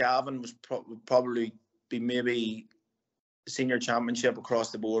Cavan would probably be maybe senior championship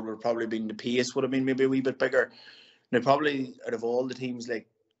across the board would probably been, the pace would have been maybe a wee bit bigger. Now probably out of all the teams, like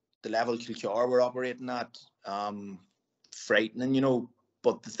the level Kilchar were operating at, frightening, you know.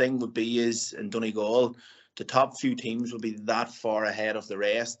 But the thing would be is in Donegal, the top few teams would be that far ahead of the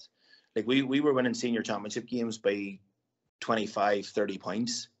rest. Like we were winning senior championship games by 25, 30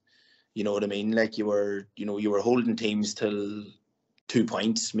 points. You know what I mean? Like you were holding teams till 2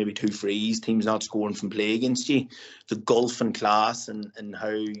 points, maybe 2 frees, teams not scoring from play against you. The gulf in class and how,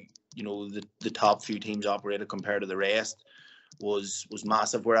 you know, the top few teams operated compared to the rest was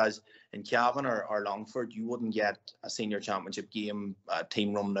massive. Whereas in Cavan or Longford, you wouldn't get a senior championship game,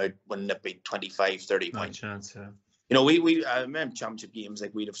 team running out when it be 25, 30 points. Chance, yeah. You know, we I remember championship games,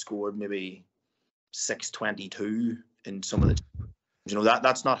 like we'd have scored maybe 6-22 in some of the, you know,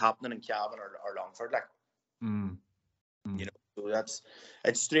 that's not happening in Cavan or Longford, like. You know, so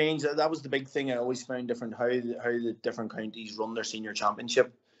it's strange. That was the big thing I always found different, how the different counties run their senior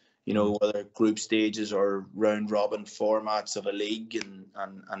championship. You know, whether group stages or round robin formats of a league and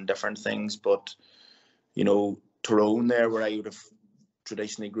different things. But, you know, Tyrone there, where I would have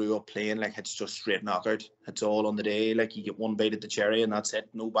traditionally grew up playing, like it's just straight knockout. It's all on the day. Like you get one bite at the cherry and that's it.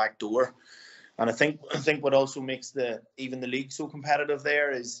 No back door. And I think what also makes even the league so competitive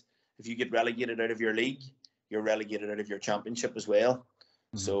there is if you get relegated out of your league, you're relegated out of your championship as well.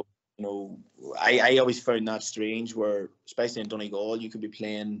 So, you know, I always found that strange, where especially in Donegal, you could be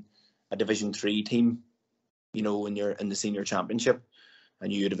playing a Division 3 team, you know, when you're in the senior championship,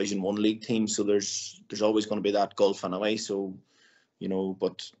 and you're a Division 1 league team. So there's always going to be that gulf anyway. So, you know,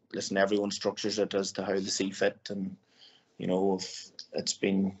 but listen, everyone structures it as to how they see fit, and you know, it's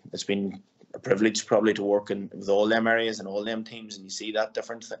been a privilege probably to work with all them areas and all them teams, and you see that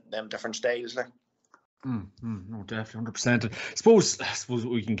different styles, like. No, definitely, 100%. I suppose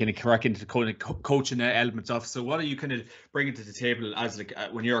we can kind of crack into the coaching elements of. So, what are you kind of bringing to the table as like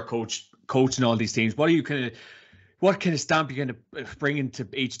when you're a coaching all these teams? What kind of stamp you kind of bringing to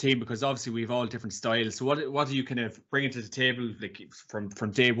each team? Because obviously we've all different styles. So, what are you kind of bringing to the table, like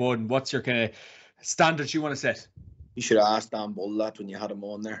from day one? What's your kind of standards you want to set? You should ask Dan Bull that when you had him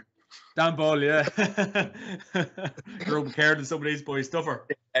on there. Dan Bull, yeah. You're McCarron and some of these boys stuffer.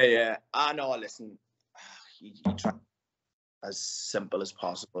 Yeah. No, listen. You try as simple as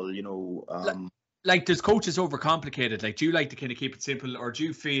possible, you know. Like, does coaches overcomplicated? Like, do you like to kind of keep it simple, or do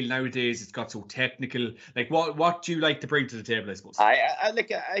you feel nowadays it's got so technical? Like, what do you like to bring to the table, I suppose?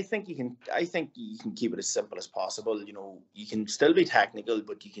 I think you can keep it as simple as possible. You know, you can still be technical,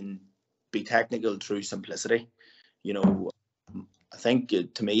 but you can be technical through simplicity. You know, I think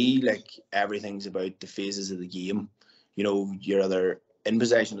to me, like, everything's about the phases of the game. You know, you're either in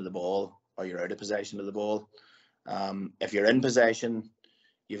possession of the ball or you're out of possession of the ball. If you're in possession,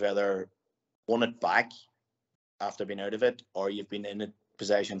 you've either won it back after being out of it, or you've been in it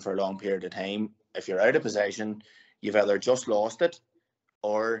possession for a long period of time. If you're out of possession, you've either just lost it,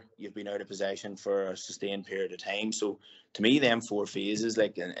 or you've been out of possession for a sustained period of time. So to me, them 4 phases,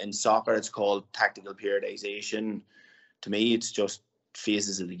 like in soccer, it's called tactical periodization. To me, it's just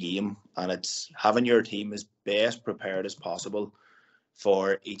phases of the game, and it's having your team as best prepared as possible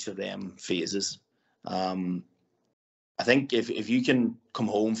for each of them phases. I think if you can come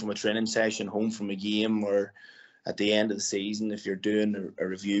home from a training session, home from a game, or at the end of the season, if you're doing a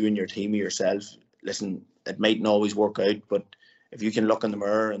review in your team or yourself, listen, it mightn't always work out, but if you can look in the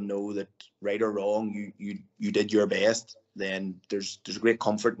mirror and know that right or wrong, you did your best, then there's great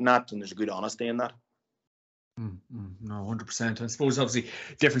comfort in that, and there's a good honesty in that. No, 100%. I suppose obviously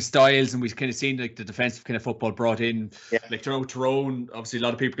different styles, and we've kind of seen like the defensive kind of football brought in, like Tyrone. Obviously, a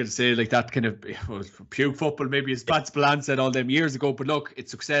lot of people can say like that kind of puke football, maybe as Pat Spillane said all them years ago. But look,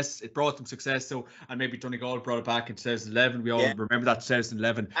 it's success. It brought them success. So, and maybe Donegal brought it back in 2011. We all remember that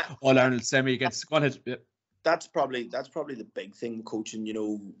 2011 All Ireland semi against. Go ahead. Yeah. that's probably the big thing with coaching. You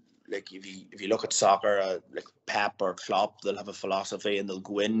know, like if you look at soccer, like Pep or Klopp, they'll have a philosophy and they'll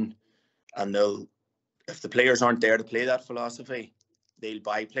go in and if the players aren't there to play that philosophy, they'll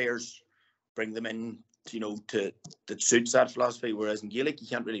buy players, bring them in, you know, that suits that philosophy. Whereas in Gaelic, you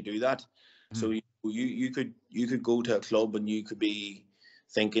can't really do that. So you could go to a club and you could be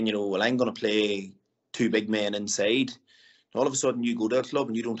thinking, you know, well, I'm going to play two big men inside. All of a sudden, you go to a club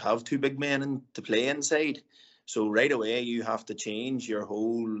and you don't have two big men to play inside. So right away, you have to change your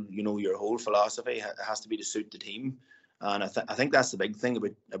whole philosophy. It has to be to suit the team. And I think that's the big thing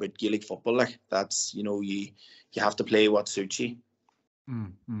about Gaelic football. Like, that's, you know, you have to play what suits you. No,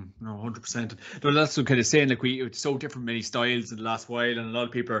 100%. No, that's what I'm kind of saying. Like, it's so different, many styles in the last while, and a lot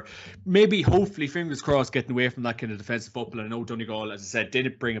of people are maybe, hopefully, fingers crossed, getting away from that kind of defensive football. I know Donegal, as I said,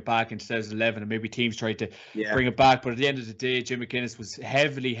 didn't bring it back in 2011, and maybe teams tried to bring it back. But at the end of the day, Jim McInnes was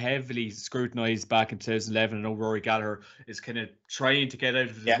heavily scrutinised back in 2011. I know Rory Gallagher is kind of trying to get out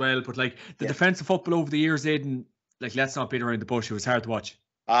of it as well. But like the defensive football over the years, Aidan, like, let's not beat around the bush. It was hard to watch.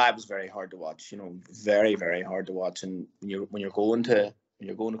 It was very hard to watch. You know, very very hard to watch. And when you're going to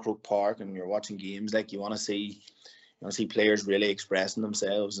Croke Park and you're watching games, like, you want to see players really expressing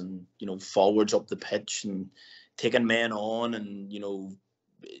themselves, and, you know, forwards up the pitch and taking men on, and, you know,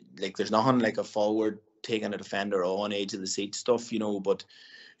 like, there's nothing like a forward taking a defender on, edge of the seat stuff, you know. But,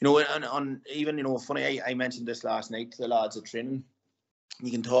 you know, and even, you know, funny, I mentioned this last night to the lads at training.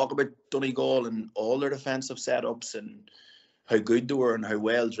 You can talk about Donegal and all their defensive setups and how good they were and how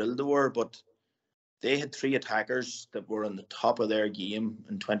well drilled they were, but they had three attackers that were on the top of their game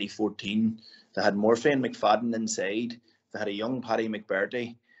in 2014. They had Murphy and McFadden inside. They had a young Paddy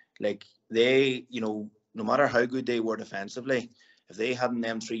McBurty. Like, they, you know, no matter how good they were defensively, if they hadn't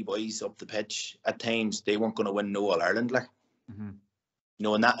them three boys up the pitch at times, they weren't going to win no All-Ireland. Like, you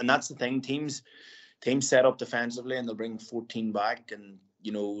know, and that's the thing. Teams set up defensively and they'll bring 14 back, and,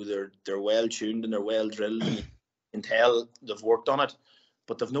 you know, they're well tuned and they're well drilled, and you can tell they've worked on it.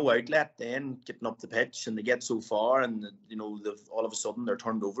 But they've no outlet then getting up the pitch, and they get so far, and, you know, all of a sudden they're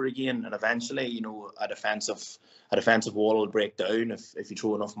turned over again, and eventually, you know, a defensive wall will break down if you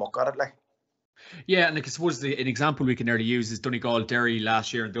throw enough muck at it. Like, yeah, and like, I suppose an example we can nearly use is Donegal Derry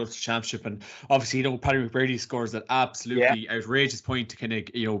last year in the Ulster Championship, and obviously, you know, Paddy McBurty scores that absolutely outrageous point to kind of,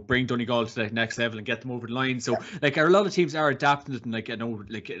 you know, bring Donegal to the next level and get them over the line. So like, a lot of teams are adapting it, and like, I know,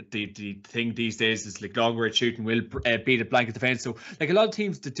 like, the thing these days is like long range shooting will beat a blanket defence. So like, a lot of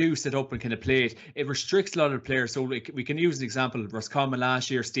teams that do sit up and kind of play it restricts a lot of the players. So like, we can use an example, Roscommon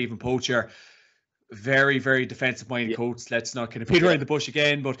last year, Stephen Poacher, very, very defensive minded coach. Let's not kind of beat around the bush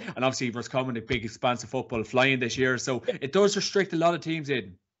again, but, and obviously Roscommon, a big expansive football flying this year, so it does restrict a lot of teams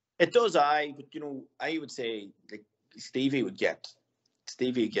in. It does, but, you know, I would say, like, Stevie would get,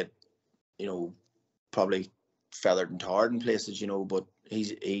 you know, probably feathered and tarred in places, you know, but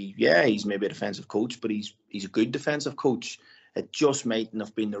he's maybe a defensive coach, but he's a good defensive coach. It just mightn't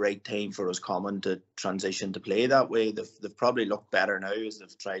have been the right time for Roscommon to transition to play that way. They've probably looked better now as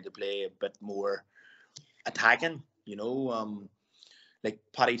they've tried to play a bit more attacking, you know. Like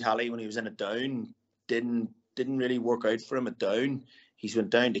Paddy Tally, when he was in it Down, didn't really work out for him at Down. He's went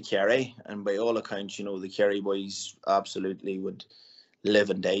down to Kerry, and by all accounts, you know, the Kerry boys absolutely would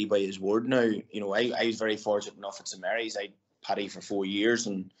live and die by his word now. You know, I was very fortunate enough at St Mary's. I had Paddy for 4 years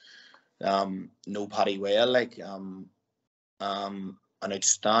and know Paddy well, like, an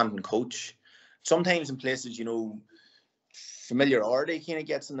outstanding coach. Sometimes in places, you know, familiarity kind of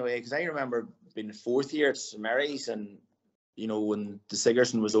gets in the way, because I remember being the 4th year at St Mary's, and, you know, when the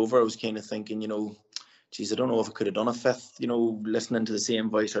Sigerson was over, I was kind of thinking, you know, geez, I don't know if I could have done a 5th, you know, listening to the same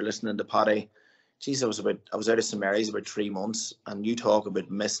voice or listening to Paddy. Geez, I was out of St Mary's about 3 months, and you talk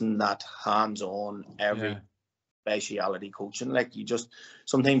about missing that hands-on every speciality coaching. Like,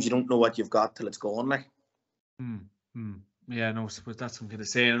 sometimes you don't know what you've got till it's gone. Like. Yeah, no, suppose that's what I'm going to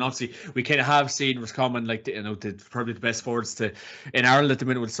say. And obviously, we kind of have seen Roscommon, like, you know, probably the best forwards in Ireland at the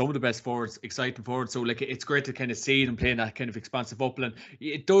minute, with some of the best forwards, exciting forwards. So like, it's great to kind of see them playing that kind of expansive football. And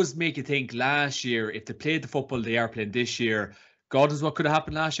it does make you think, last year, if they played the football they are playing this year, God knows what could have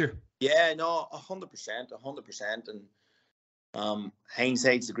happened last year. Yeah, no, 100%. And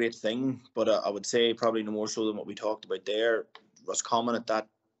hindsight's a great thing, but I would say probably no more so than what we talked about there. Roscommon at that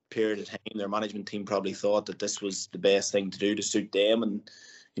period of time, their management team probably thought that this was the best thing to do to suit them, and,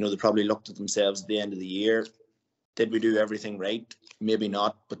 you know, they probably looked at themselves at the end of the year. Did we do everything right? Maybe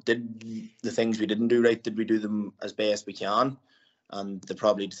not, but did the things we didn't do right, did we do them as best we can? And they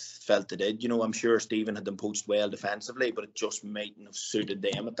probably felt they did. You know, I'm sure Stephen had them poached well defensively, but it just mightn't have suited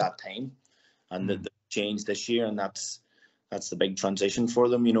them at that time. And the change this year, and that's the big transition for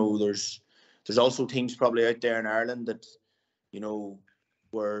them. You know, there's there's also teams probably out there in Ireland that,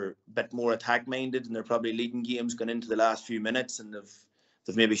 were a bit more attack minded, and they're probably leading games going into the last few minutes, and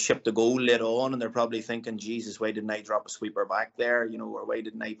they've maybe shipped a goal later on, and they're probably thinking, Jesus, why didn't I drop a sweeper back there, or why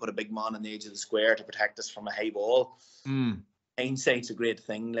didn't I put a big man on the edge of the square to protect us from a high ball? Hindsight's a great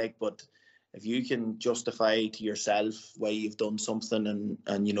thing, but if you can justify to yourself why you've done something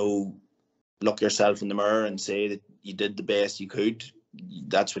and look yourself in the mirror and say that you did the best you could,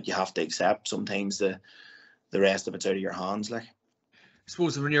 that's what you have to accept. Sometimes the rest of it's out of your hands. I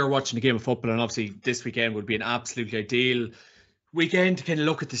suppose when you're watching a game of football, and obviously this weekend would be an absolutely ideal weekend to kind of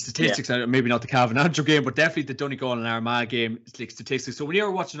look at the statistics, maybe not the Cavan Antrim game, but definitely the Donegal and Armagh game, like statistics. So when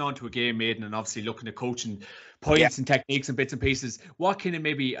you're watching onto a game, Aidan, and obviously looking at coaching points and techniques and bits and pieces, what kind of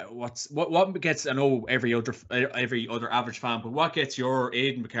maybe what gets, I know every other average fan, but what gets your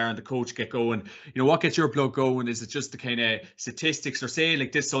Aidan McCarron, the coach, get going? What gets your blood going? Is it just the kind of statistics, or say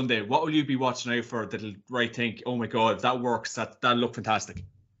like this Sunday, what will you be watching out for that'll think, oh my God, if that works, that'll look fantastic?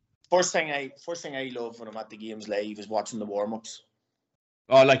 First thing I love when I'm at the games live is watching the warm-ups.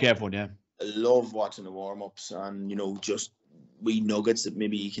 Oh, like everyone, yeah. I love watching the warm-ups, and just wee nuggets that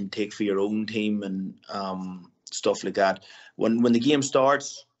maybe you can take for your own team and stuff like that. When the game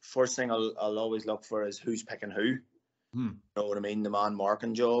starts, first thing I'll always look for is who's picking who. You know what I mean? The man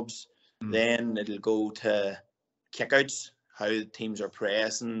marking jobs. Then it'll go to kickouts, how the teams are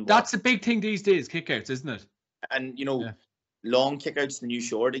pressing. That's a big thing these days, kickouts, isn't it? And long kickouts, the new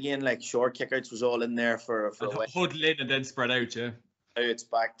short again. Like short kickouts was all in there for a while. Huddle in and then spread out, yeah. Now it's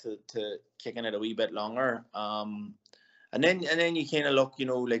back to kicking it a wee bit longer. And then you kind of look,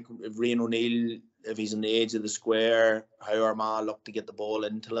 like if Rian O'Neill, if he's on the edge of the square, how Armagh look to get the ball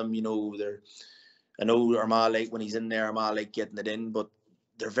into him. I know Armagh like when he's in there, Armagh like getting it in, but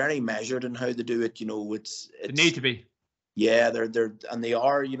they're very measured in how they do it. It's they need to be. Yeah, they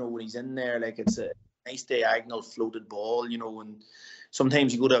are. When he's in there, like it's a nice diagonal floated ball. And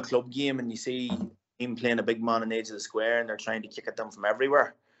sometimes you go to a club game and you see him playing a big man on the edge of the square, and they're trying to kick at them from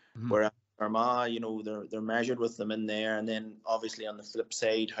everywhere. Whereas Armagh, they're measured with them in there. And then obviously on the flip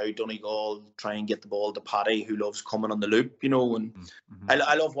side, how Donegal try and get the ball to Paddy, who loves coming on the loop, and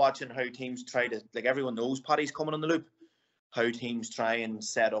I love watching how teams try to, like, everyone knows Paddy's coming on the loop, how teams try and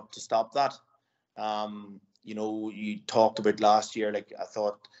set up to stop that. You talked about last year, like I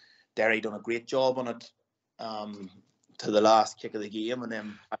thought Derry done a great job on it to the last kick of the game, and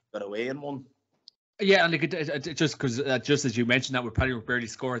then got away in one. Yeah, and like just because, just as you mentioned that, we probably barely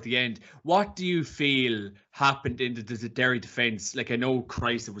score at the end. What do you feel happened in the Derry defence? Like, I know,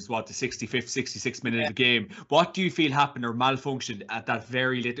 Christ, it was the 65th, 66th minute of the game. What do you feel happened or malfunctioned at that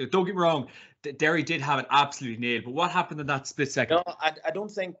very little? Don't get me wrong, Derry did have it absolutely nailed, but what happened in that split second? No, I don't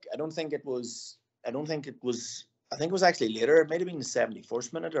think it was. I think it was actually later. It might have been the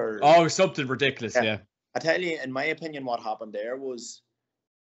 71st minute or something ridiculous. Yeah. I tell you, in my opinion, what happened there was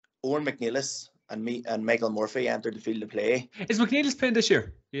Owen McNeilis and Michael Murphy entered the field of play. Is McNeilis playing this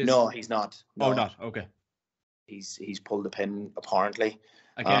year? No, he's not. No. Oh, not okay. He's pulled the pin apparently.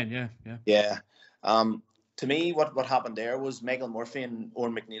 Again, yeah. To me, what happened there was Michael Murphy and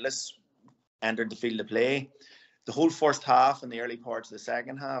Owen McNeilis entered the field of play. The whole first half and the early parts of the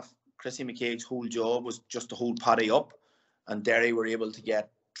second half, Chrissy McCaig's whole job was just to hold Paddy up, and Derry were able to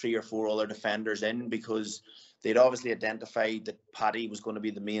get 3 or 4 other defenders in because they'd obviously identified that Paddy was going to be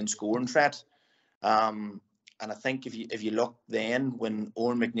the main scoring threat. And I think if you look then, when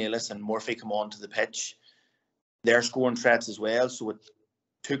Owen McNeilis and Murphy come onto the pitch, they're scoring threats as well. So it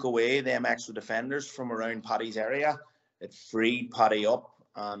took away them extra defenders from around Paddy's area. It freed Paddy up,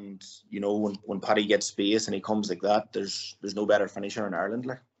 and when Paddy gets space and he comes like that, there's no better finisher in Ireland.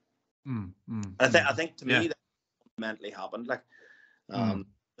 Like, I think to me that fundamentally happened. Like, the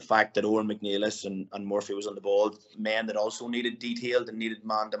fact that Owen McNeilis and Murphy was on the ball, men that also needed detailed and needed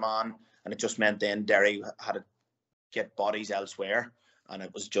man to man. And it just meant then Derry had to get bodies elsewhere. And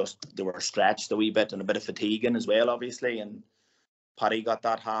it was just, they were stretched a wee bit and a bit of fatigue in as well, obviously. And Paddy got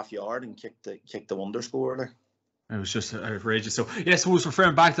that half yard and kicked the wonder score. Like. It was just outrageous. So, yeah, so I was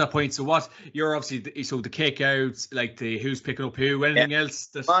referring back to that point. So what, you're obviously, so the kick-outs, like the who's picking up who, anything else?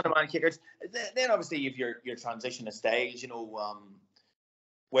 Man-to-man kick-outs. Then obviously if your transition of styles,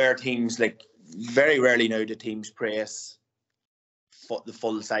 where teams, like, very rarely now do teams press the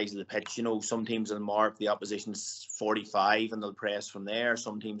full size of the pitch. Some teams will mark the opposition's 45 and they'll press from there.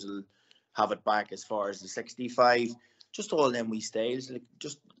 Some teams will have it back as far as the 65. Just all them wee styles. Like,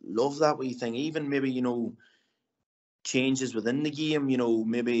 just love that wee thing. Even maybe, changes within the game,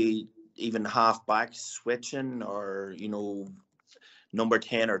 maybe even half back switching, or, number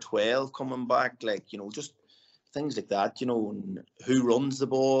 10 or 12 coming back. Like, just things like that, you know, and who runs the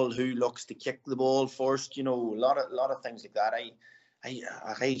ball, who looks to kick the ball first, you know, a lot of things like that.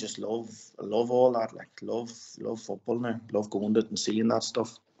 I just love all that, like love football now, love going to it and seeing that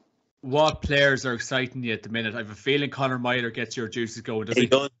stuff. What players are exciting you at the minute? I have a feeling Conor Myler gets your juices going, does he? He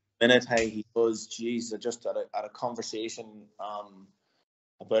does. Minute, hey, he does. Jeez, I just had a conversation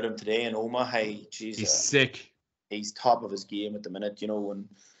about him today in Oma. Hey, jeez, he's sick. He's top of his game at the minute, you know, and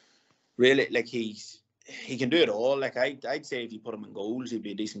really, like he can do it all. Like I'd say if you put him in goals, he'd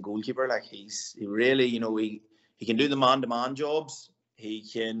be a decent goalkeeper. Like he really, you know, he can do the man-to-man jobs. He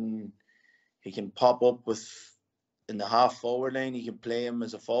can pop up in the half forward line. You can play him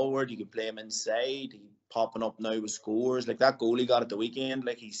as a forward. You can play him inside. He's popping up now with scores. Like that goal he got at the weekend.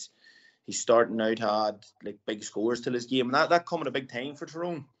 Like he's starting out to add like big scores to his game, and that come at a big time for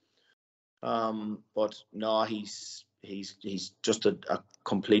Tyrone. But no, he's just a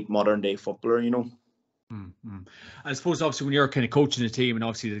complete modern day footballer, you know. I suppose obviously when you're kind of coaching a team, and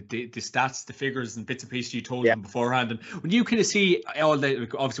obviously the stats, the figures and bits and pieces you told them beforehand, and when you kind of see all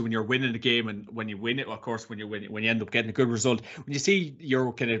that, obviously when you're winning the game and when you win it, of course, when you end up getting a good result, when you see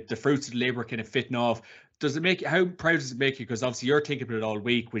your kind of the fruits of the labour kind of fitting off, does it make, how proud does it make you? Because obviously you're thinking about it all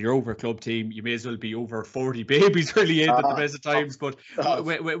week. When you're over a club team, you may as well be over 40 babies really at the best of times. But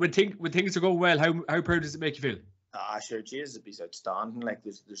when things are going well, how proud does it make you feel? Sure, Jesus, it'd be outstanding. Like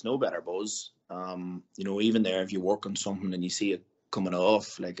there's no better buzz. You know, even there, if you work on something and you see it coming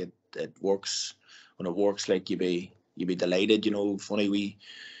off, like it works. When it works, like you'd be delighted. You know, funny we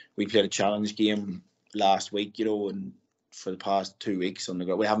played a challenge game last week. You know, and for the past 2 weeks on the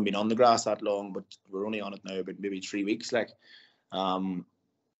grass, we haven't been on the grass that long, but we're only on it now about maybe 3 weeks. Like,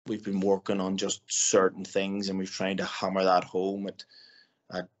 we've been working on just certain things, and we've tried to hammer that home at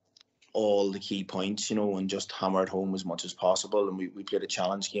all the key points, you know, and just hammer it home as much as possible. And we played a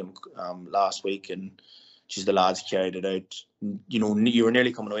challenge game last week, and geez, the lads carried it out. You know, you were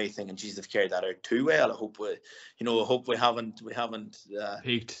nearly coming away thinking, geez, they've carried that out too well. I hope we haven't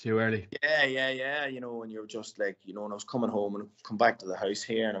peaked too early. Yeah. You know, and you're just like, you know, and I was coming home and come back to the house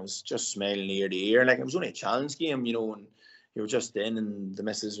here, and I was just smiling ear to ear. Like it was only a challenge game, you know, and you were just in, and the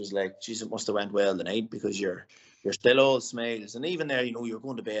missus was like, geez, it must have went well tonight, because you're still all smiles. And even there, you know, you're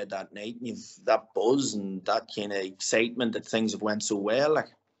going to bed that night and you've that buzz and that kind of excitement that things have went so well. Like,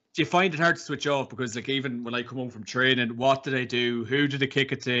 do you find it hard to switch off? Because like even when I come home from training, what did I do? Who did I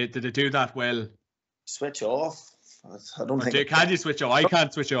kick it to? Did I do that well? Switch off? I don't think. Can you switch off? I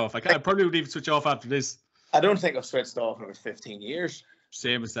can't switch off. I probably would even switch off after this. I don't think I've switched off in about 15 years.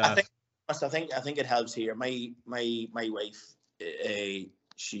 Same as that. I think it helps here. My wife,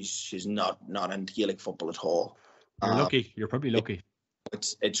 she's not into Gaelic football at all. You're lucky. You're probably lucky.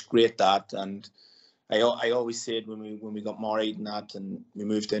 It's great that, and I always said when we got married and that, and we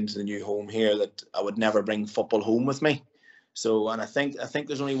moved into the new home here, that I would never bring football home with me. So, and I think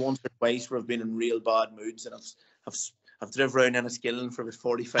there's only once or twice where I've been in real bad moods, and I've driven around in a skilling for about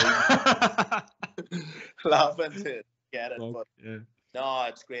 45 laughing to get it. But yeah. No,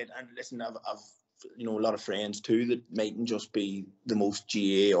 it's great. And listen, I've you know, a lot of friends too that mightn't just be the most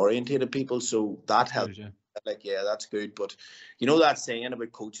GAA orientated people, so that helps. Good, yeah. Like, yeah, that's good. But you know that saying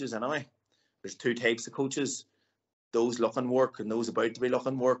about coaches anyway, there's 2 types of coaches: those looking work and those about to be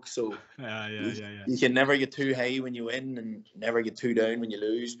looking work. So you can never get too high when you win and never get too down when you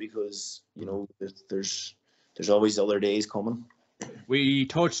lose, because you know there's always other days coming. We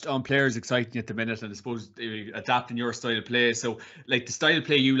touched on players exciting at the minute, and I suppose adapting your style of play. So, like the style of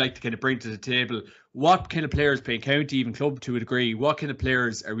play you like to kind of bring to the table, what kind of players, playing county, even club to a degree, what kind of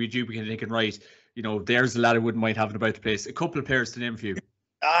players are we kind of thinking, right, you know, there's a lad I wouldn't mind having about the place? A couple of players to name for you.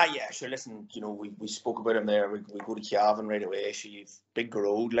 Yeah, sure. Listen, you know, we spoke about him there. We go to Cavan right away. You've big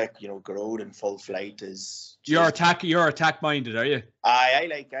Garode, like, you know, Garode in full flight is. You're attack minded, are you? I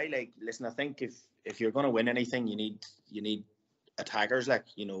like. Listen, I think if you're going to win anything, you need attackers. Like,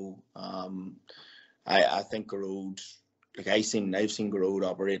 you know, I think Garode, like I've seen Garode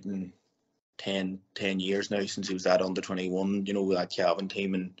operating 10 years now, since he was that under 21. You know, that Cavan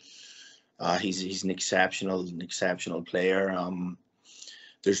team, and he's an exceptional player.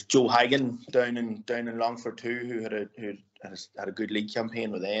 There's Joe Hagan down in Longford too, who had a good league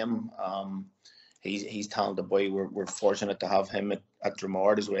campaign with them. He's talented boy. We're fortunate to have him at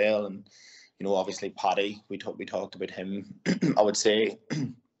Dromard as well, and you know, obviously Paddy. We talked about him. I would say,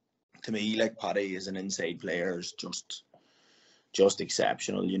 to me, like, Paddy is an inside player, is just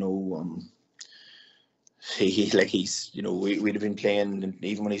exceptional. You know, he's you know, we'd have been playing, and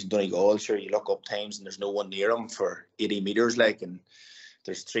even when he's done a goal, sure, you look up times and there's no one near him for 80 meters, like, and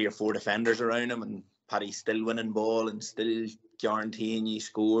there's 3 or 4 defenders around him, and Paddy's still winning ball and still guaranteeing you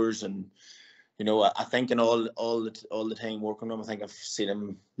scores. And You know, I think in all the time working with him, I think I've seen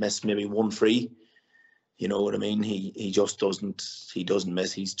him miss maybe one free. You know what I mean? He just doesn't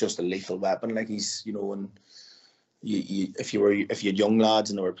miss. He's just a lethal weapon. Like he's, you know, and if you had young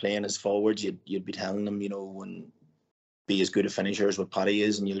lads and they were playing as forwards, you'd be telling them, you know, and be as good a finisher as what Paddy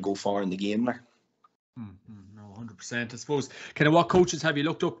is, and you'll go far in the game. Like. No, 100%. I suppose, kind of what coaches have you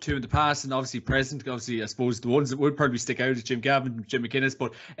looked up to in the past and obviously present? Obviously, I suppose the ones that would probably stick out is Jim Gavin, Jim McInnes,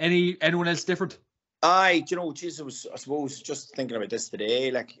 but anyone else different? You know, geez, I suppose just thinking about this today,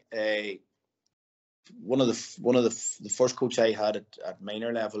 like one of the first coach I had at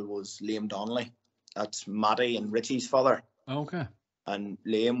minor level was Liam Donnelly. That's Matty and Richie's father. Okay. And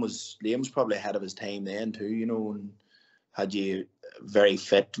Liam was probably ahead of his time then too, you know, and had you very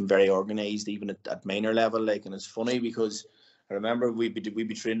fit and very organised even at minor level. Like, and it's funny because I remember we'd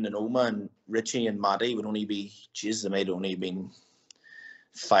be training in Oma, and Richie and Matty would only be, Jesus, they might have only been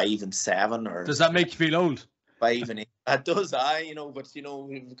 5 and 7. Or does that make you feel old? 5 and 8. That does, you know, but you know,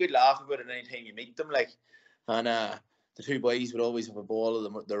 we have a good laugh about it anytime you meet them. Like, and the two boys would always have a ball of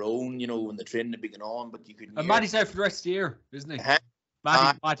them their own, you know, when the training had been going on, but you couldn't. And Matty's out for the rest of the year, isn't he?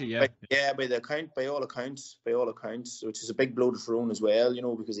 Matty, yeah. By all accounts, which is a big blow to Tyrone as well, you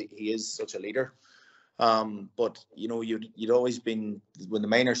know, because he is such a leader. But you know, you'd always been, when the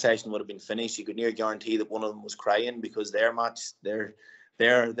minor session would have been finished, you could near guarantee that one of them was crying because their match at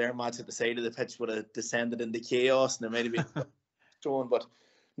the side of the pitch would have descended into chaos, and it might have been thrown. But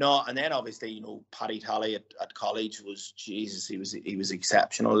no, and then obviously, you know, Paddy Talley at college was, Jesus, he was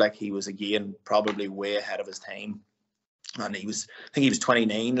exceptional. Like, he was again probably way ahead of his time. And I think he was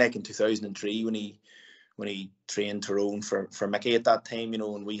 29, like in 2003 when he trained Tyrone for Mickey at that time, you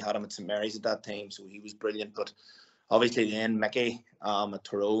know, and we had him at St Mary's at that time, so he was brilliant. But obviously then Mickey at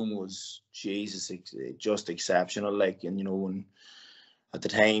Tyrone was, Jesus, just exceptional. Like, and you know, and at the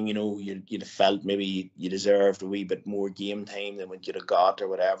time, you know, you'd have felt maybe you deserved a wee bit more game time than what you'd have got or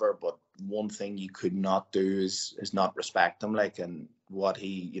whatever. But one thing you could not do is not respect him, like, and what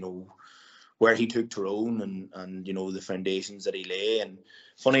he, you know, where he took Tyrone and you know, the foundations that he lay. And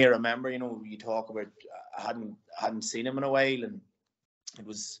funny, I remember, you know, you talk about, I hadn't seen him in a while, and he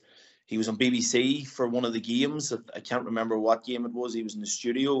was on BBC for one of the games. I can't remember what game it was. He was in the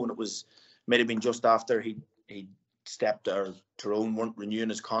studio, and it might have been just after he stepped, or Tyrone weren't renewing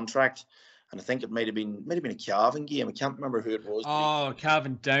his contract. And I think it might have been a Cavan game. I can't remember who it was. Oh,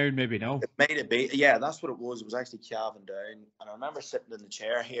 Cavan Down, maybe, no? It might have been. Yeah, that's what it was. It was actually Cavan Down. And I remember sitting in the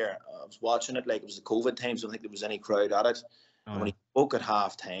chair here. I was watching it, like it was the COVID time, so I don't think there was any crowd at it. And when he spoke at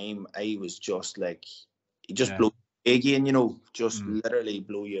half time, I was just like, he just blew away again, you know, just literally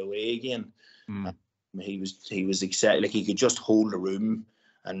blow you away again. He was excited. Like, he could just hold the room,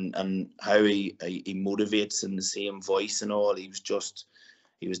 and how he motivates in the same voice and all. He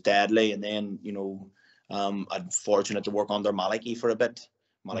was deadly. And then, you know, I'm fortunate to work under Malachi for a bit.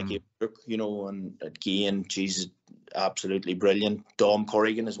 Malachi, you know, and again, Jesus, absolutely brilliant. Dom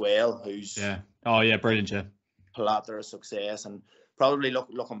Corrigan as well, who's brilliant, yeah. Plethora of success. And probably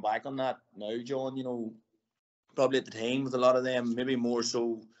looking back on that now, John, you know, probably at the time with a lot of them, maybe more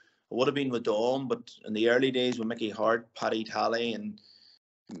so it would have been with Dom, but in the early days with Mickey Hart, Paddy Talley, and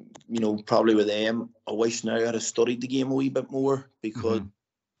you know, probably with them, I wish now I'd have studied the game a wee bit more, because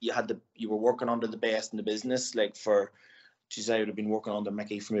you were working under the best in the business. Like, I would have been working under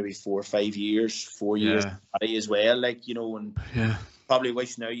Mickey for maybe 4 or 5 years, 4 years as well. Like, you know, and probably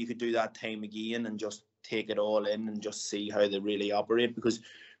wish now you could do that time again and just take it all in and just see how they really operate. Because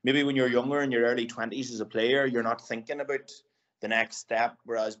maybe when you're younger, in your early 20s as a player, you're not thinking about the next step.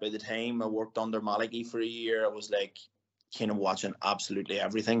 Whereas by the time I worked under Malachi for a year, I was like kind of watching absolutely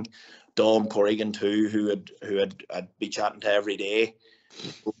everything. Dom Corrigan too, who I'd be chatting to every day.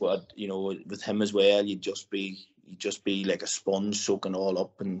 But you know, with him as well, you'd just be like a sponge, soaking all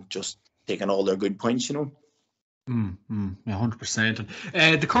up and just taking all their good points, you know. 100%.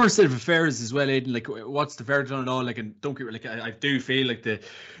 And the current state of affairs as well, Aidan, like, what's the verdict on it all? Like, and don't get like, I do feel like the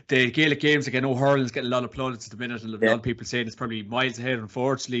Gaelic games, like, I know hurling's getting a lot of plaudits at the minute, and a lot of people saying it's probably miles ahead,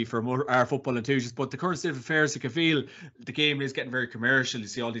 unfortunately, for our football enthusiasts. But the current state of affairs, like, I feel the game is getting very commercial. You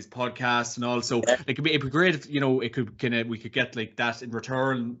see all these podcasts and all, so it'd be great if, you know, it could we could get like that in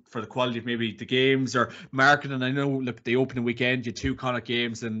return for the quality of maybe the games or marketing. I know, look, the opening weekend, you had 2 Connacht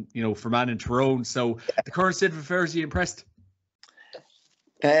games, and you know, Fermanagh and Tyrone. So the current state of affairs, are you impressed?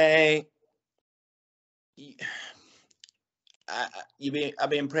 I'd be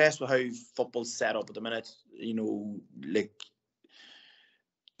impressed with how football's set up at the minute. You know, like,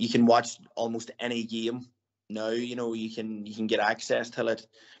 you can watch almost any game now. You know, you can get access to it.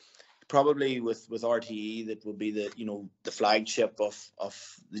 probably with RTE, that would be the flagship of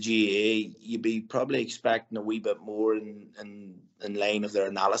the GAA. You'd be probably expecting a wee bit more in line of their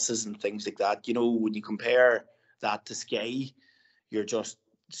analysis and things like that. When you compare that to Sky,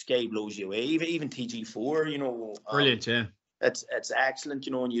 Sky blows you away. Even TG4, brilliant, yeah. It's excellent,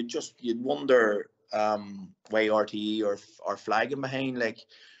 and you'd wonder why RTE are flagging behind.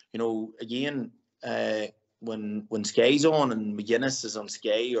 Again, when Sky's on and McGuinness is on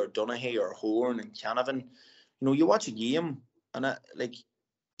Sky, or Donaghy or Horn and Canavan, you watch a game and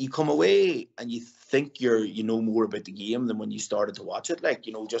you come away and you think you know more about the game than when you started to watch it.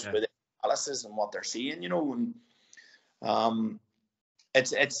 Just with the analysis and what they're seeing, and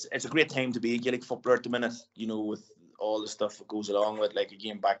it's a great time to be a Gaelic footballer at the minute, with all the stuff that goes along with,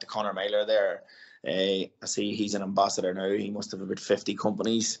 again, back to Conor Myler there. I see he's an ambassador now. He must have about 50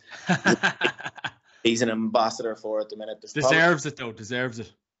 companies. He's an ambassador for it at the minute. Deserves it.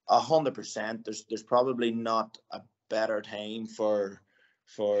 100%. There's probably not a better time for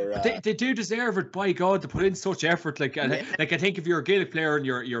they do deserve it, by God, to put in such effort. I think if you're a Gaelic player and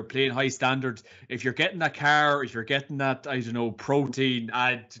you're playing high standards, if you're getting that car, if you're getting that, I don't know, protein,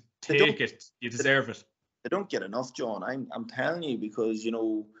 take it. You deserve it. They don't get enough, John. I'm telling you, because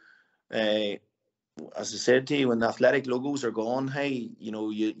as I said to you, when the athletic logos are gone, hey,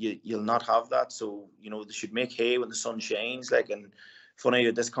 you'll not have that. So they should make hay when the sun shines. And funny,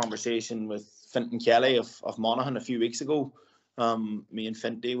 this conversation with Fintan Kelly of Monaghan a few weeks ago. Me and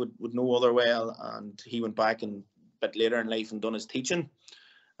Finty would know other well, and he went back and a bit later in life and done his teaching,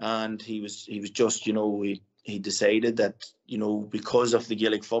 and he was just he decided that because of the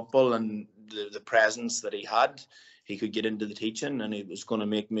Gaelic football and the presence that he had, he could get into the teaching, and it was going to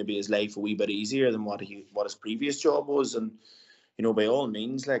make maybe his life a wee bit easier than what his previous job was. And by all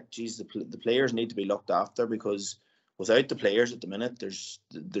means, the players need to be looked after, because without the players at the minute, there's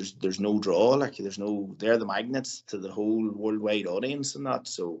no draw. They're the magnets to the whole worldwide audience and that.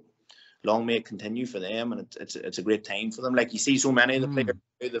 So long may it continue for them, and it's a great time for them. You see so many of the players,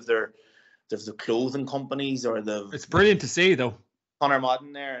 there's the clothing companies, or it's brilliant to see, though. Conor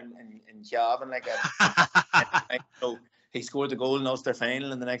Madden there in Cavan, he scored the goal in Ulster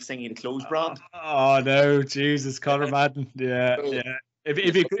final, and the next thing he had a clothes brand. Oh no, Jesus, Conor Madden, yeah. If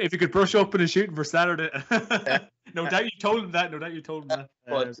he could brush up in his shooting for Saturday, no doubt you told him that.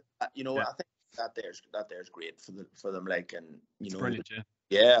 But I think that there's great for them, and it's brilliant, yeah.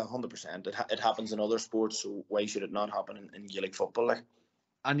 Yeah, 100%. It happens in other sports, so why should it not happen in Gaelic football?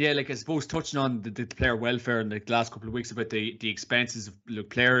 And yeah, I suppose touching on the player welfare in the last couple of weeks about the expenses of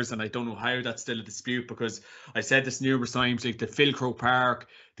players, and I don't know how that's still a dispute, because I said this numerous times, the Philcrow Park,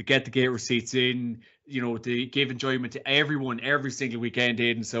 to get the gate receipts in, to give enjoyment to everyone every single weekend,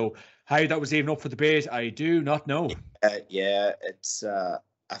 Aidan. So how that was even up for debate, I do not know. It's I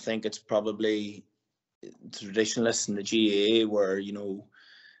think it's probably traditionalists in the GAA where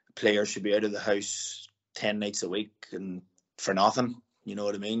players should be out of the house 10 nights a week and for nothing. You know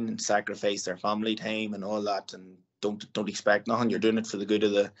what I mean? And sacrifice their family time and all that, and don't expect nothing. You're doing it for the good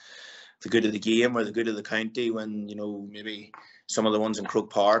of the game or the good of the county. When maybe some of the ones in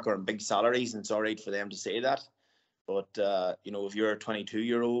Croke Park are on big salaries, and it's all right for them to say that. But if you're a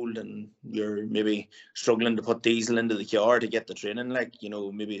 22-year-old and you're maybe struggling to put diesel into the car to get the training,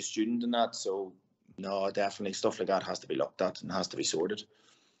 maybe a student and that. So no, definitely stuff like that has to be looked at and has to be sorted.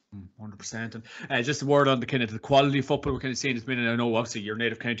 100%. And just a word on the quality of football we're seeing this minute. I know obviously your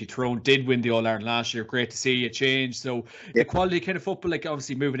native county Tyrone did win the All-Ireland last year. Great to see it change. So the quality of football,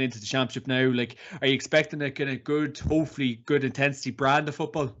 obviously moving into the championship now, are you expecting a good, hopefully good intensity brand of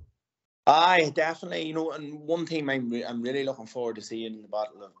football? Aye, definitely. And one team I'm really looking forward to seeing in the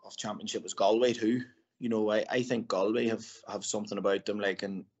battle of championship is Galway too. I think Galway have something about them,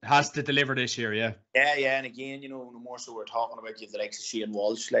 and has to deliver this year, yeah. Yeah, and again, the more so we're talking about the likes of Shane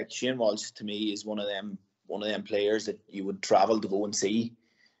Walsh. Shane Walsh to me is one of them players that you would travel to go and see.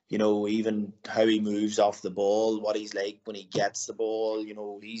 Even how he moves off the ball, what he's like when he gets the ball.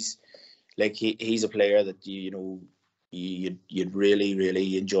 He's he's a player that you'd really,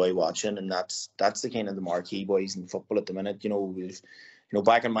 really enjoy watching, and that's the kind of the marquee boys in football at the minute.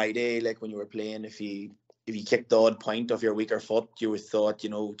 Back in my day, when you were playing, if you kicked the odd point off your weaker foot, you would thought,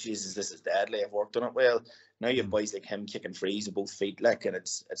 Jesus, this is deadly. I've worked on it well. Now you have boys like him kicking frees with both feet, and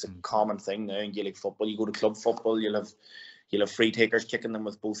it's a common thing now in Gaelic football. You go to club football, you'll have free takers kicking them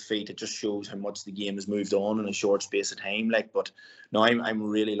with both feet. It just shows how much the game has moved on in a short space of time. But no, I'm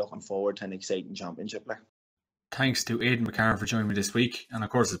really looking forward to an exciting championship. Thanks to Aidan McCarron for joining me this week. And of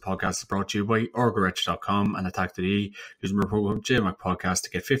course, this podcast is brought to you by Orgarich.com and Atak.ie. Use my program JMac podcast to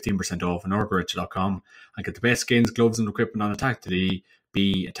get 15% off on Orgarich.com and get the best skins, gloves, and equipment on Atak.ie.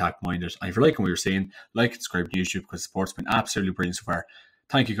 Be attack-minded. And if you're liking what you're seeing, like and subscribe to YouTube because the sport's been absolutely brilliant so far.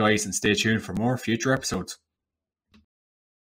 Thank you guys and stay tuned for more future episodes.